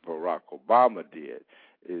what Barack Obama did.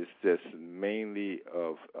 Is just mainly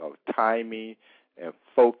of timing and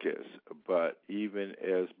focus. But even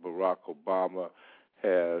as Barack Obama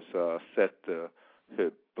has set the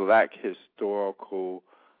black historical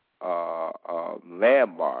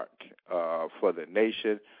landmark for the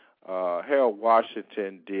nation, Harold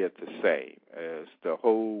Washington did the same. As the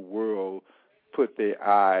whole world put their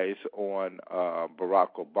eyes on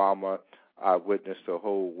Barack Obama, I witnessed the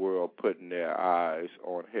whole world putting their eyes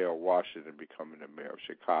on Harold Washington becoming the mayor of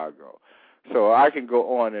Chicago. So I can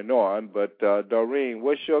go on, but Doreen,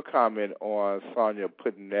 what's your comment on Sonia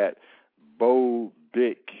putting that bold,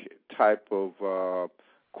 big type of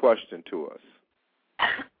question to us?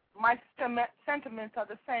 My sentiments are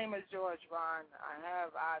the same as George, Ron.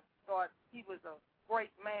 I thought he was a great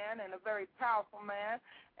man and a very powerful man,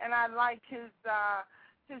 and I liked his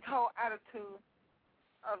whole attitude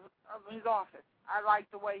of his office. I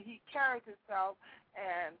liked the way he carried himself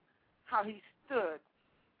and how he stood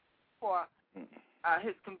for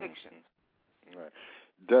his convictions. Right.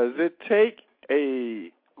 Does it take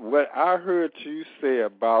what I heard you say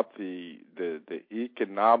about the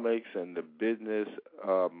economics and the business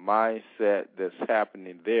mindset that's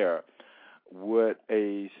happening there? Would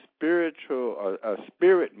a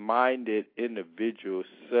spirit-minded individual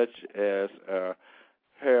such as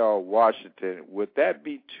Harold Washington, would that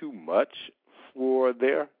be too much for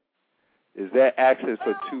there? Is that asking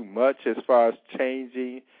for too much as far as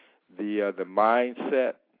changing the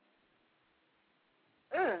mindset?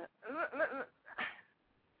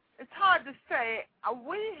 It's hard to say.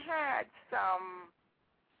 We had some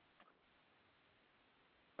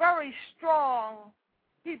very strong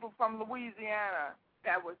people from Louisiana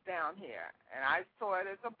that was down here, and I saw it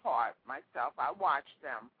as a part myself. I watched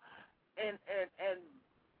them and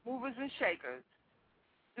movers and shakers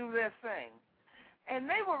do their thing. And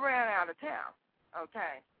they were ran out of town,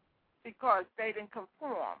 okay, because they didn't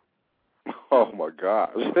conform. Oh, my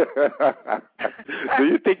gosh. Do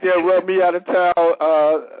you think they'll run me out of town?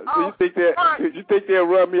 Do you think they'll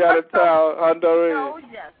run me out of town, Honduras? Oh,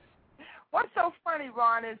 yes. What's so funny,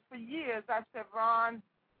 Ron, is for years I said, Ron,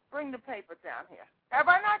 bring the paper down here. Have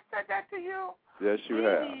I not said that to you? Yes, you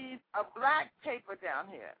have. We need a black paper down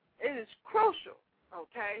here. It is crucial,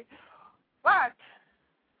 okay? But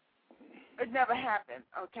it never happened,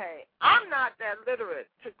 okay? I'm not that literate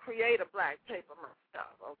to create a black paper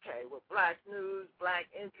myself, okay, with black news, black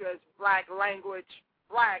interest, black language,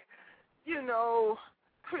 black,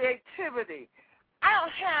 creativity. I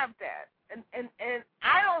don't have that. And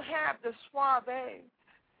I don't have the suave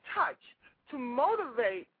touch to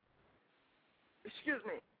motivate,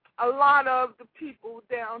 a lot of the people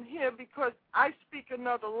down here because I speak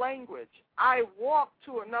another language. I walk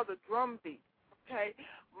to another drumbeat, okay?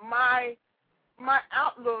 My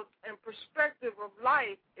outlook and perspective of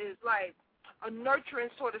life is like a nurturing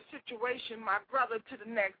sort of situation, my brother, to the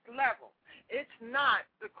next level. It's not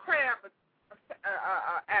the crab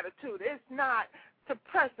attitude. It's not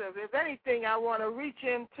suppressive. If anything, I want to reach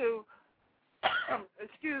into,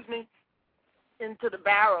 into the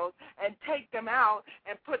barrels and take them out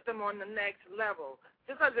and put them on the next level.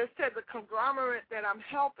 Just as I said, the conglomerate that I'm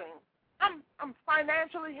helping, I'm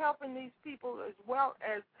financially helping these people as well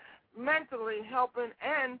as mentally helping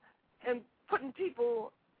and putting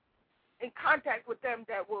people in contact with them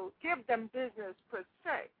that will give them business per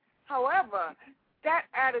se. However, that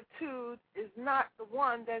attitude is not the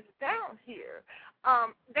one that's down here.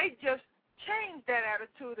 They just changed that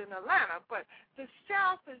attitude in Atlanta, but the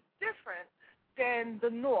South is different than the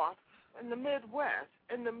North and the Midwest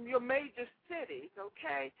and your major cities,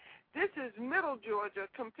 okay? This is middle Georgia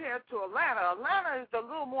compared to Atlanta. Atlanta is a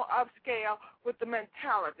little more upscale with the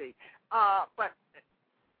mentality. But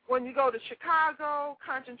when you go to Chicago,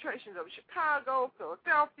 concentrations of Chicago,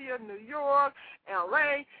 Philadelphia, New York,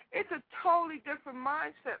 L.A., it's a totally different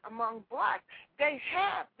mindset among blacks. They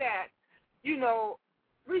have that,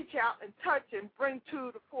 reach out and touch and bring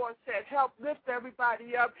to the forefront, help lift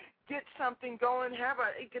everybody up, get something going, have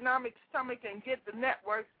an economic stomach, and get the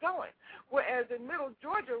networks going. Whereas in middle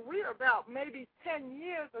Georgia, we're about maybe 10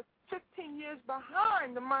 years or 15 years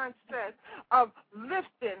behind the mindset of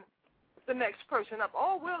lifting the next person up.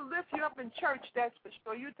 Oh, we'll lift you up in church, that's for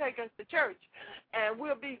sure. You take us to church, and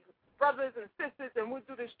we'll be brothers and sisters, and we'll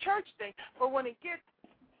do this church thing. But when it gets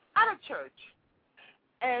out of church,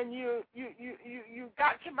 and you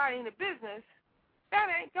got somebody in the business, that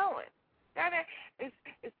ain't going. That ain't.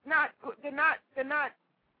 It's not. They're not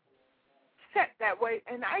set that way.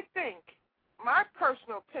 And I think my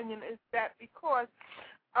personal opinion is that because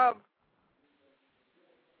of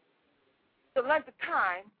the length of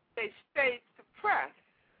time they stayed suppressed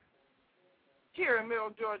here in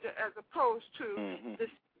Middle Georgia, as opposed to the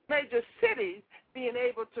major cities being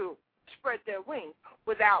able to spread their wings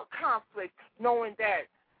without conflict, knowing that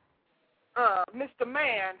Mr.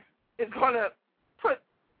 Man is going to put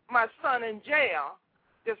my son in jail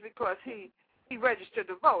just because he registered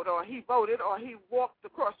to vote, or he voted, or he walked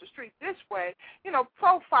across the street this way.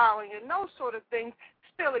 Profiling and those sort of things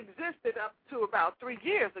still existed up to about 3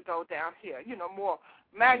 years ago down here, more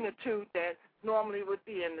magnitude than normally would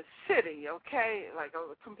be in the city, okay, like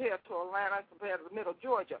compared to Atlanta, compared to middle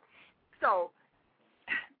Georgia. So,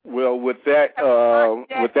 well, with that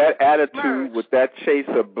attitude, with that chase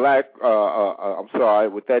of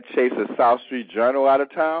with that chase of South Street Journal out of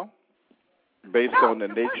town, based on the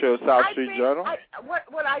nature of South Street Journal.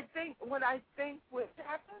 What I think would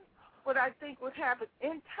happen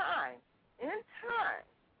in time,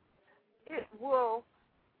 it will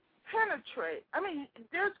penetrate. I mean,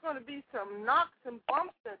 there's going to be some knocks and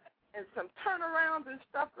bumps and some turnarounds and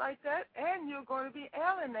stuff like that, and you're going to be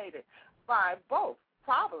alienated by both,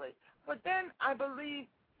 probably. But then I believe,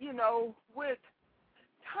 with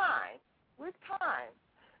time,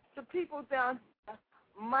 the people down here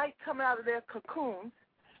might come out of their cocoons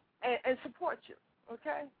and support you,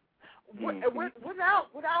 okay? Without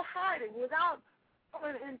hiding, without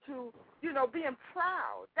going into, being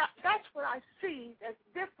proud. That's what I see that's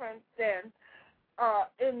different than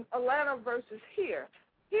in Atlanta versus here.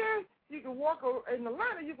 Here, you can walk in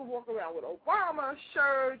Atlanta. You can walk around with Obama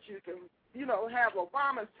shirts. You can, have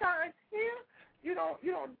Obama signs. Here, you don't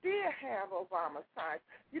dare have Obama signs.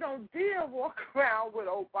 You don't dare walk around with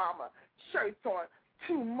Obama shirts on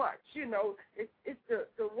too much. It's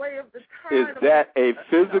the way of the time. Is that a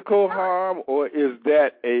physical harm, or is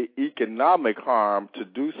that a economic harm to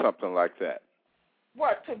do something like that?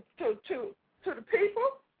 What, to the people?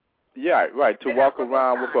 Yeah, right. To walk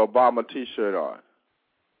around with an Obama T-shirt on.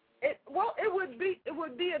 It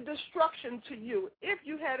would be a destruction to you if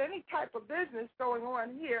you had any type of business going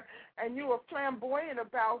on here and you were flamboyant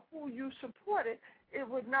about who you supported. It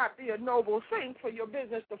would not be a noble thing for your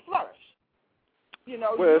business to flourish.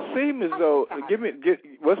 Well, it seems as though.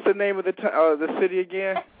 What's the name of the city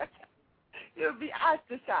again? You'll be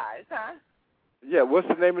ostracized, huh? Yeah. What's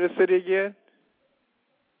the name of the city again?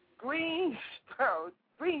 Greene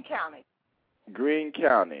County. Greene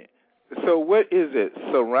County. So what is it?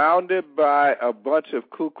 Surrounded by a bunch of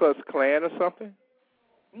Ku Klux Klan or something?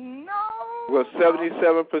 No. Well,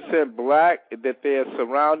 77% black, that they are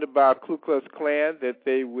surrounded by a Ku Klux Klan, that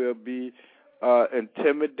they will be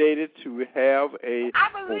intimidated to have a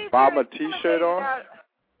Obama T-shirt on?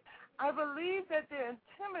 I believe that they're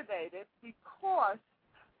intimidated because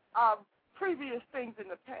of previous things in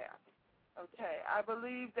the past. Okay, I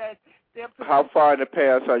believe that they're... How far in the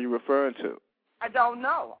past are you referring to? I don't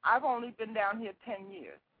know. I've only been down here 10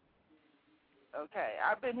 years. Okay,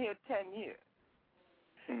 I've been here 10 years.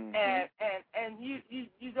 Mm-hmm. And you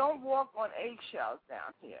don't walk on eggshells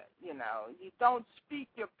down here. You know, you don't speak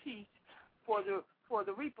your piece for the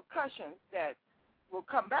repercussions that will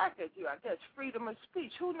come back at you. I guess freedom of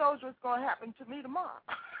speech. Who knows what's going to happen to me tomorrow?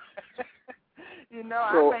 You know.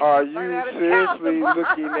 So are you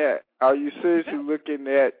seriously looking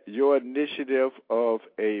at your initiative of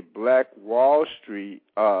a Black Wall Street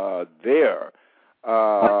there?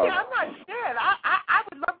 Well, yeah, I'm not scared. I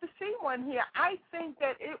would love to see one here. I think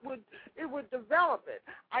that it would develop it.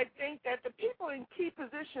 I think that the people in key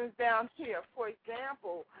positions down here, for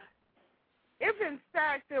example, if in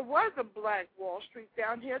fact there was a Black Wall Street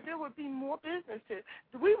down here, there would be more businesses.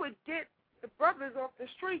 We would get the brothers off the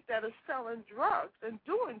street that are selling drugs and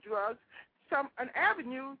doing drugs an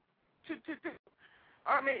avenue to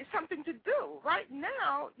something to do. Right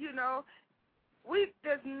now, you know,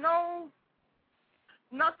 there's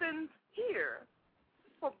nothing here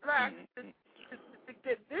for blacks to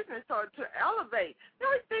get business or to elevate. The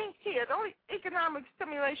only thing here, the only economic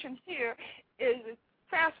stimulation here is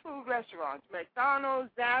fast food restaurants,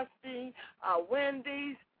 McDonald's, Zaxby,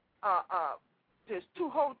 Wendy's, there's 2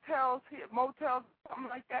 hotels here, motels, something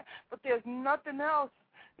like that, but there's nothing else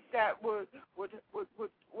that would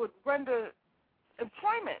render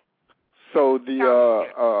employment. So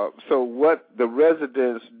so what the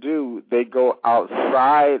residents do, they go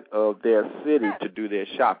outside of their city to do their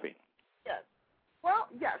shopping. Yes. Well,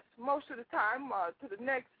 yes, most of the time to the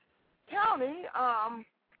next county,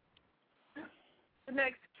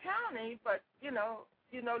 but you know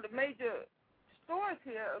the major stores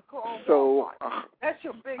here are called Walmart. That's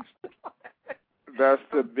your big store. That's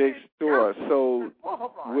the big store. So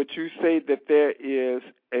would you say that there is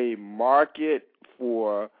a market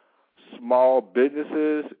for small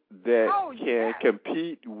businesses that can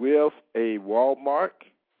compete with a Walmart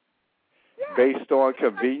based on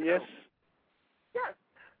convenience?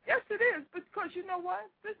 Yes, it is, because you know what?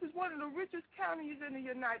 This is one of the richest counties in the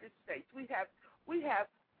United States. We have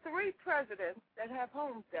 3 presidents that have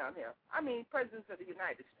homes down here. I mean, presidents of the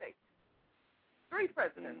United States. 3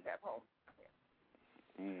 presidents have homes down here.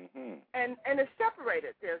 Mm-hmm. And it's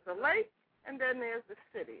separated. There's the lake, and then there's the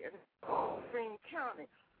city, and Greene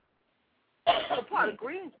County. A part of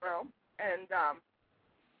Greensboro, and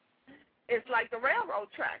it's like the railroad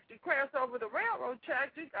tracks. You cross over the railroad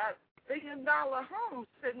tracks, you got $1 billion homes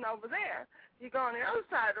sitting over there. You go on the other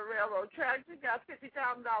side of the railroad tracks, you got $50,000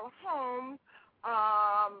 homes,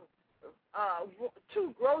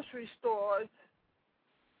 2 grocery stores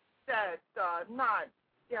that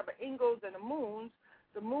you have an Ingles and a Moons.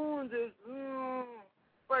 The Moons is,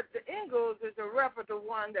 but the Ingles is a reputable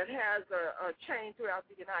one that has a chain throughout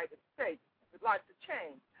the United States. Like the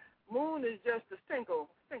chain. Moon is just a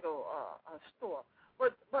single store.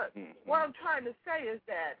 But what I'm trying to say is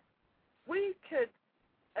that we could,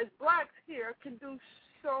 as blacks here, can do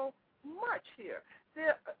so much here.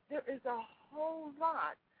 There is a whole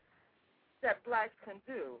lot that blacks can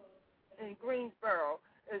do in Greensboro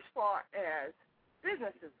as far as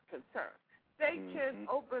business is concerned. They can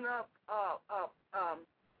open up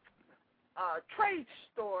trade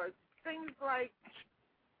stores, things like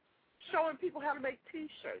showing people how to make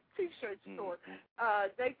T-shirts, T-shirt stores.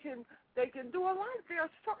 They can do a lot.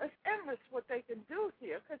 It's endless what they can do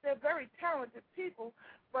here because they're very talented people,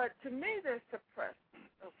 but to me they're suppressed.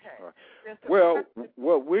 Okay. Well,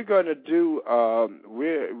 what we're going to do,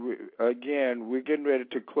 we're getting ready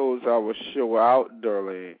to close our show out,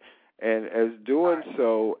 Darlene, and as doing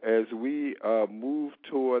so, as we move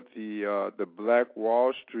toward the Black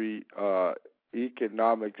Wall Street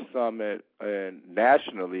Economic Summit and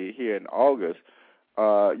nationally here in August,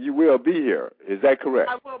 you will be here. Is that correct?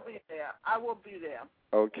 I will be there.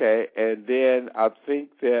 Okay, and then I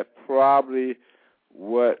think that probably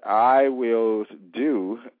what I will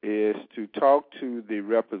do is to talk to the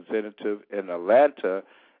representative in Atlanta,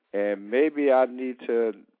 and maybe I need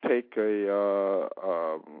to take a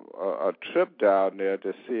trip down there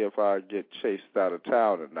to see if I get chased out of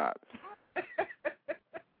town or not.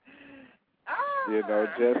 you know,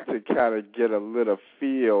 just to kind of get a little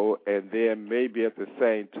feel, and then maybe at the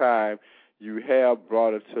same time, you have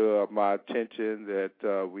brought it to my attention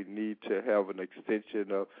that we need to have an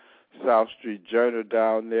extension of South Street Journal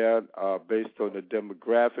down there based on the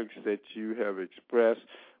demographics that you have expressed.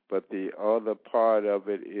 But the other part of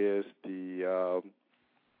it is the,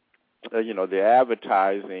 the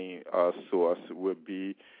advertising source would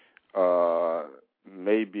be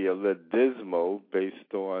maybe a little dismal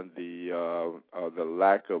based on the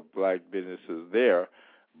lack of black businesses there.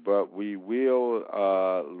 But we will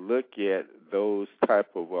look at those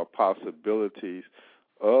type of possibilities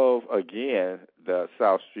of, again, the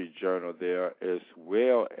South Street Journal there, as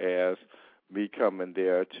well as me coming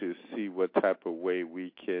there to see what type of way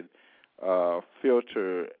we can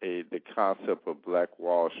filter the concept of Black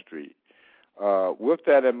Wall Street. With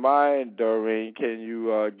that in mind, Doreen, can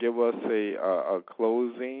you give us a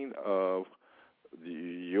closing of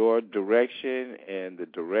your direction and the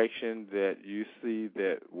direction that you see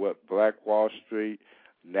that what Black Wall Street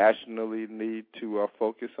nationally need to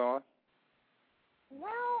focus on?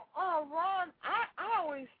 Well, Ron, I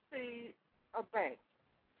always see a bank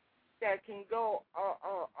that can go,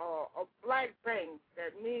 a black bank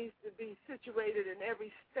that needs to be situated in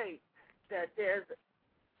every state that there's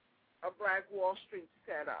a Black Wall Street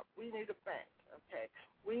set up. We need a bank, okay?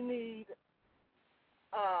 We need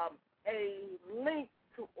a link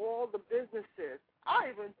to all the businesses. I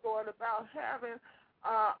even thought about having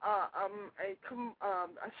a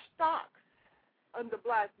stock under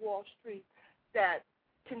Black Wall Street that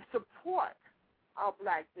can support our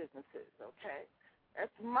black businesses, okay?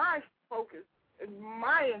 That's my focus and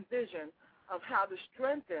my envision of how to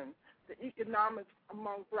strengthen the economics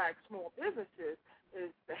among black small businesses is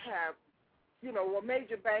to have, a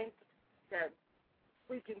major bank that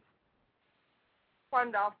we can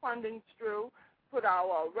fund our fundings through, put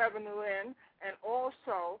our revenue in, and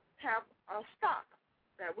also have a stock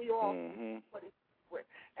that we all put it with.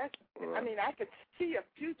 I mean, I could see a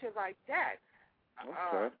future like that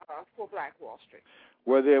for Black Wall Street.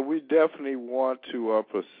 Well, then we definitely want to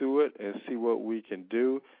pursue it and see what we can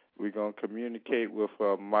do. We're going to communicate with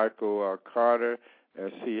Michael Carter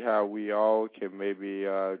and see how we all can maybe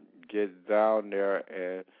get down there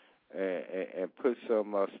and put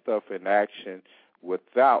some stuff in action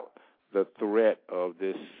without the threat of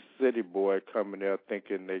this city boy coming there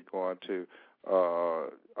thinking they're going to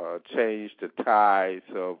change the tides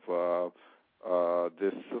of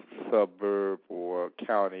this suburb or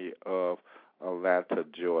county of Atlanta,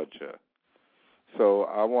 Georgia. So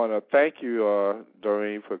I want to thank you,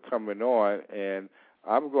 Doreen, for coming on, and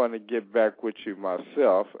I'm going to get back with you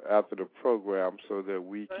myself after the program so that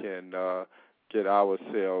we can get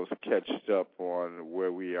ourselves catched up on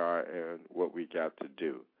where we are and what we got to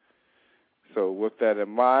do. So with that in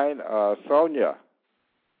mind, Sonia.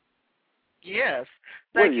 Yes.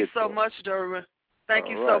 Thank you so much, Doreen. Thank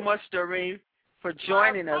you so much, Doreen, for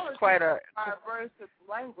joining us. Quite a versus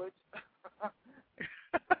language.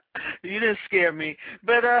 You didn't scare me,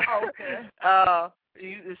 but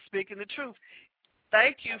you speaking the truth.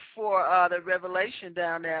 Thank you for the revelation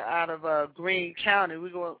down there out of Greene County.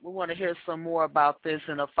 We want to hear some more about this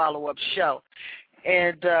in a follow-up show.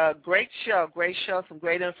 And great show, some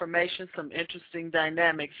great information, some interesting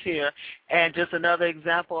dynamics here, and just another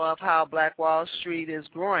example of how Black Wall Street is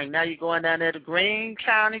growing. Now you're going down there to Greene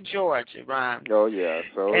County, Georgia, Ron. Oh, yes.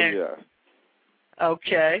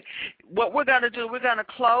 Okay. What we're going to do, we're going to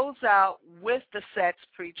close out with the Sax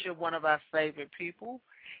Preacher, one of our favorite people.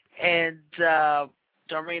 And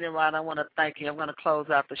Doreen and Ron, I want to thank you. I'm going to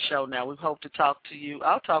close out the show now. We hope to talk to you.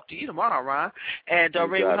 I'll talk to you tomorrow, Ron. And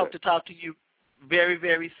Doreen, we hope to talk to you very,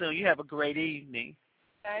 very soon. You have a great evening.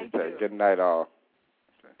 Thank you. Good night, all.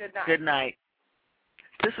 Good night. Good night.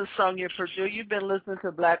 This is Sonia Purdue. You've been listening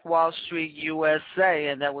to Black Wall Street USA,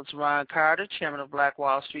 and that was Ron Carter, chairman of Black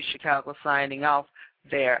Wall Street Chicago, signing off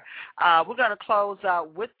there. We're going to close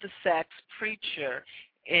out with the Sax Preacher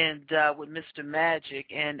and with Mr. Magic.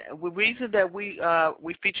 And the reason that we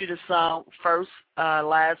featured a song first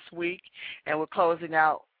last week, and we're closing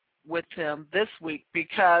out with him this week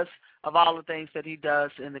because of all the things that he does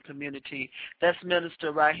in the community. That's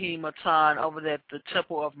Minister Raheem Atan over there at the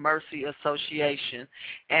Temple of Mercy Association.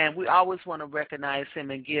 And we always want to recognize him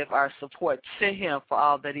and give our support to him for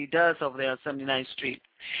all that he does over there on 79th Street.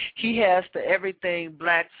 He has the Everything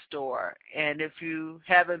Black store. And if you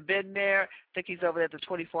haven't been there, I think he's over there at the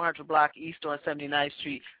 2400 block east on 79th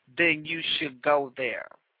Street, then you should go there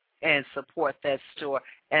and support that store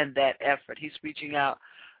and that effort. He's reaching out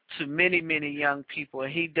to many, many young people,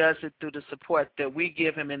 and he does it through the support that we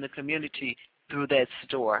give him in the community through that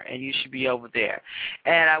store, and you should be over there.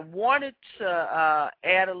 And I wanted to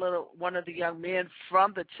add a little, one of the young men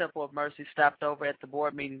from the Temple of Mercy stopped over at the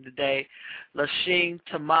board meeting today, Lasheen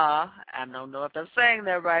Tama. I don't know if I'm saying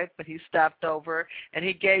that right, but he stopped over, and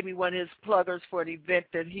he gave me one of his pluggers for an event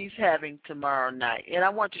that he's having tomorrow night. And I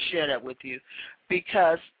want to share that with you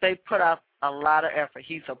because they put out a lot of effort.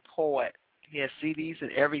 He's a poet. He has CDs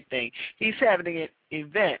and everything. He's having an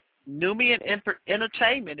event. Numian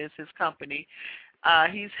Entertainment is his company.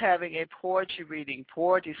 He's having a poetry reading,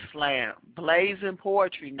 poetry slam, blazing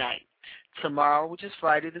poetry night tomorrow, which is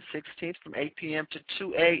Friday the 16th from 8 p.m. to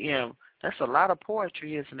 2 a.m. That's a lot of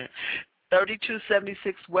poetry, isn't it?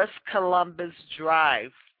 3276 West Columbus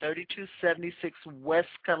Drive. 3276 West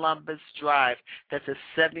Columbus Drive. That's at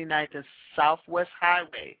 79th and Southwest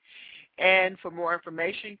Highway. And for more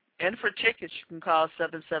information and for tickets, you can call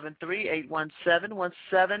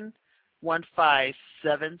 773-817-1715,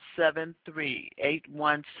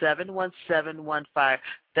 773-817-1715.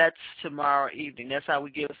 That's tomorrow evening. That's how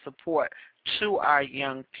we give support to our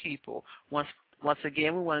young people. Once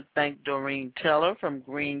again, we want to thank Doreen Teller from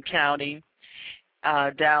Greene County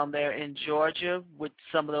down there in Georgia with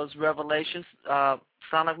some of those revelations.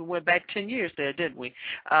 Sound like we went back 10 years there, didn't we,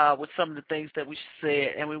 with some of the things that we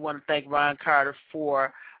said. And we want to thank Ron Carter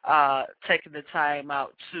for taking the time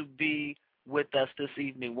out to be with us this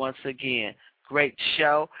evening once again. Great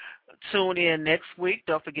show. Tune in next week.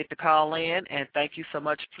 Don't forget to call in. And thank you so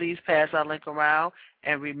much. Please pass our link around.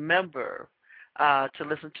 And remember to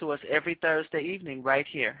listen to us every Thursday evening right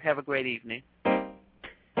here. Have a great evening.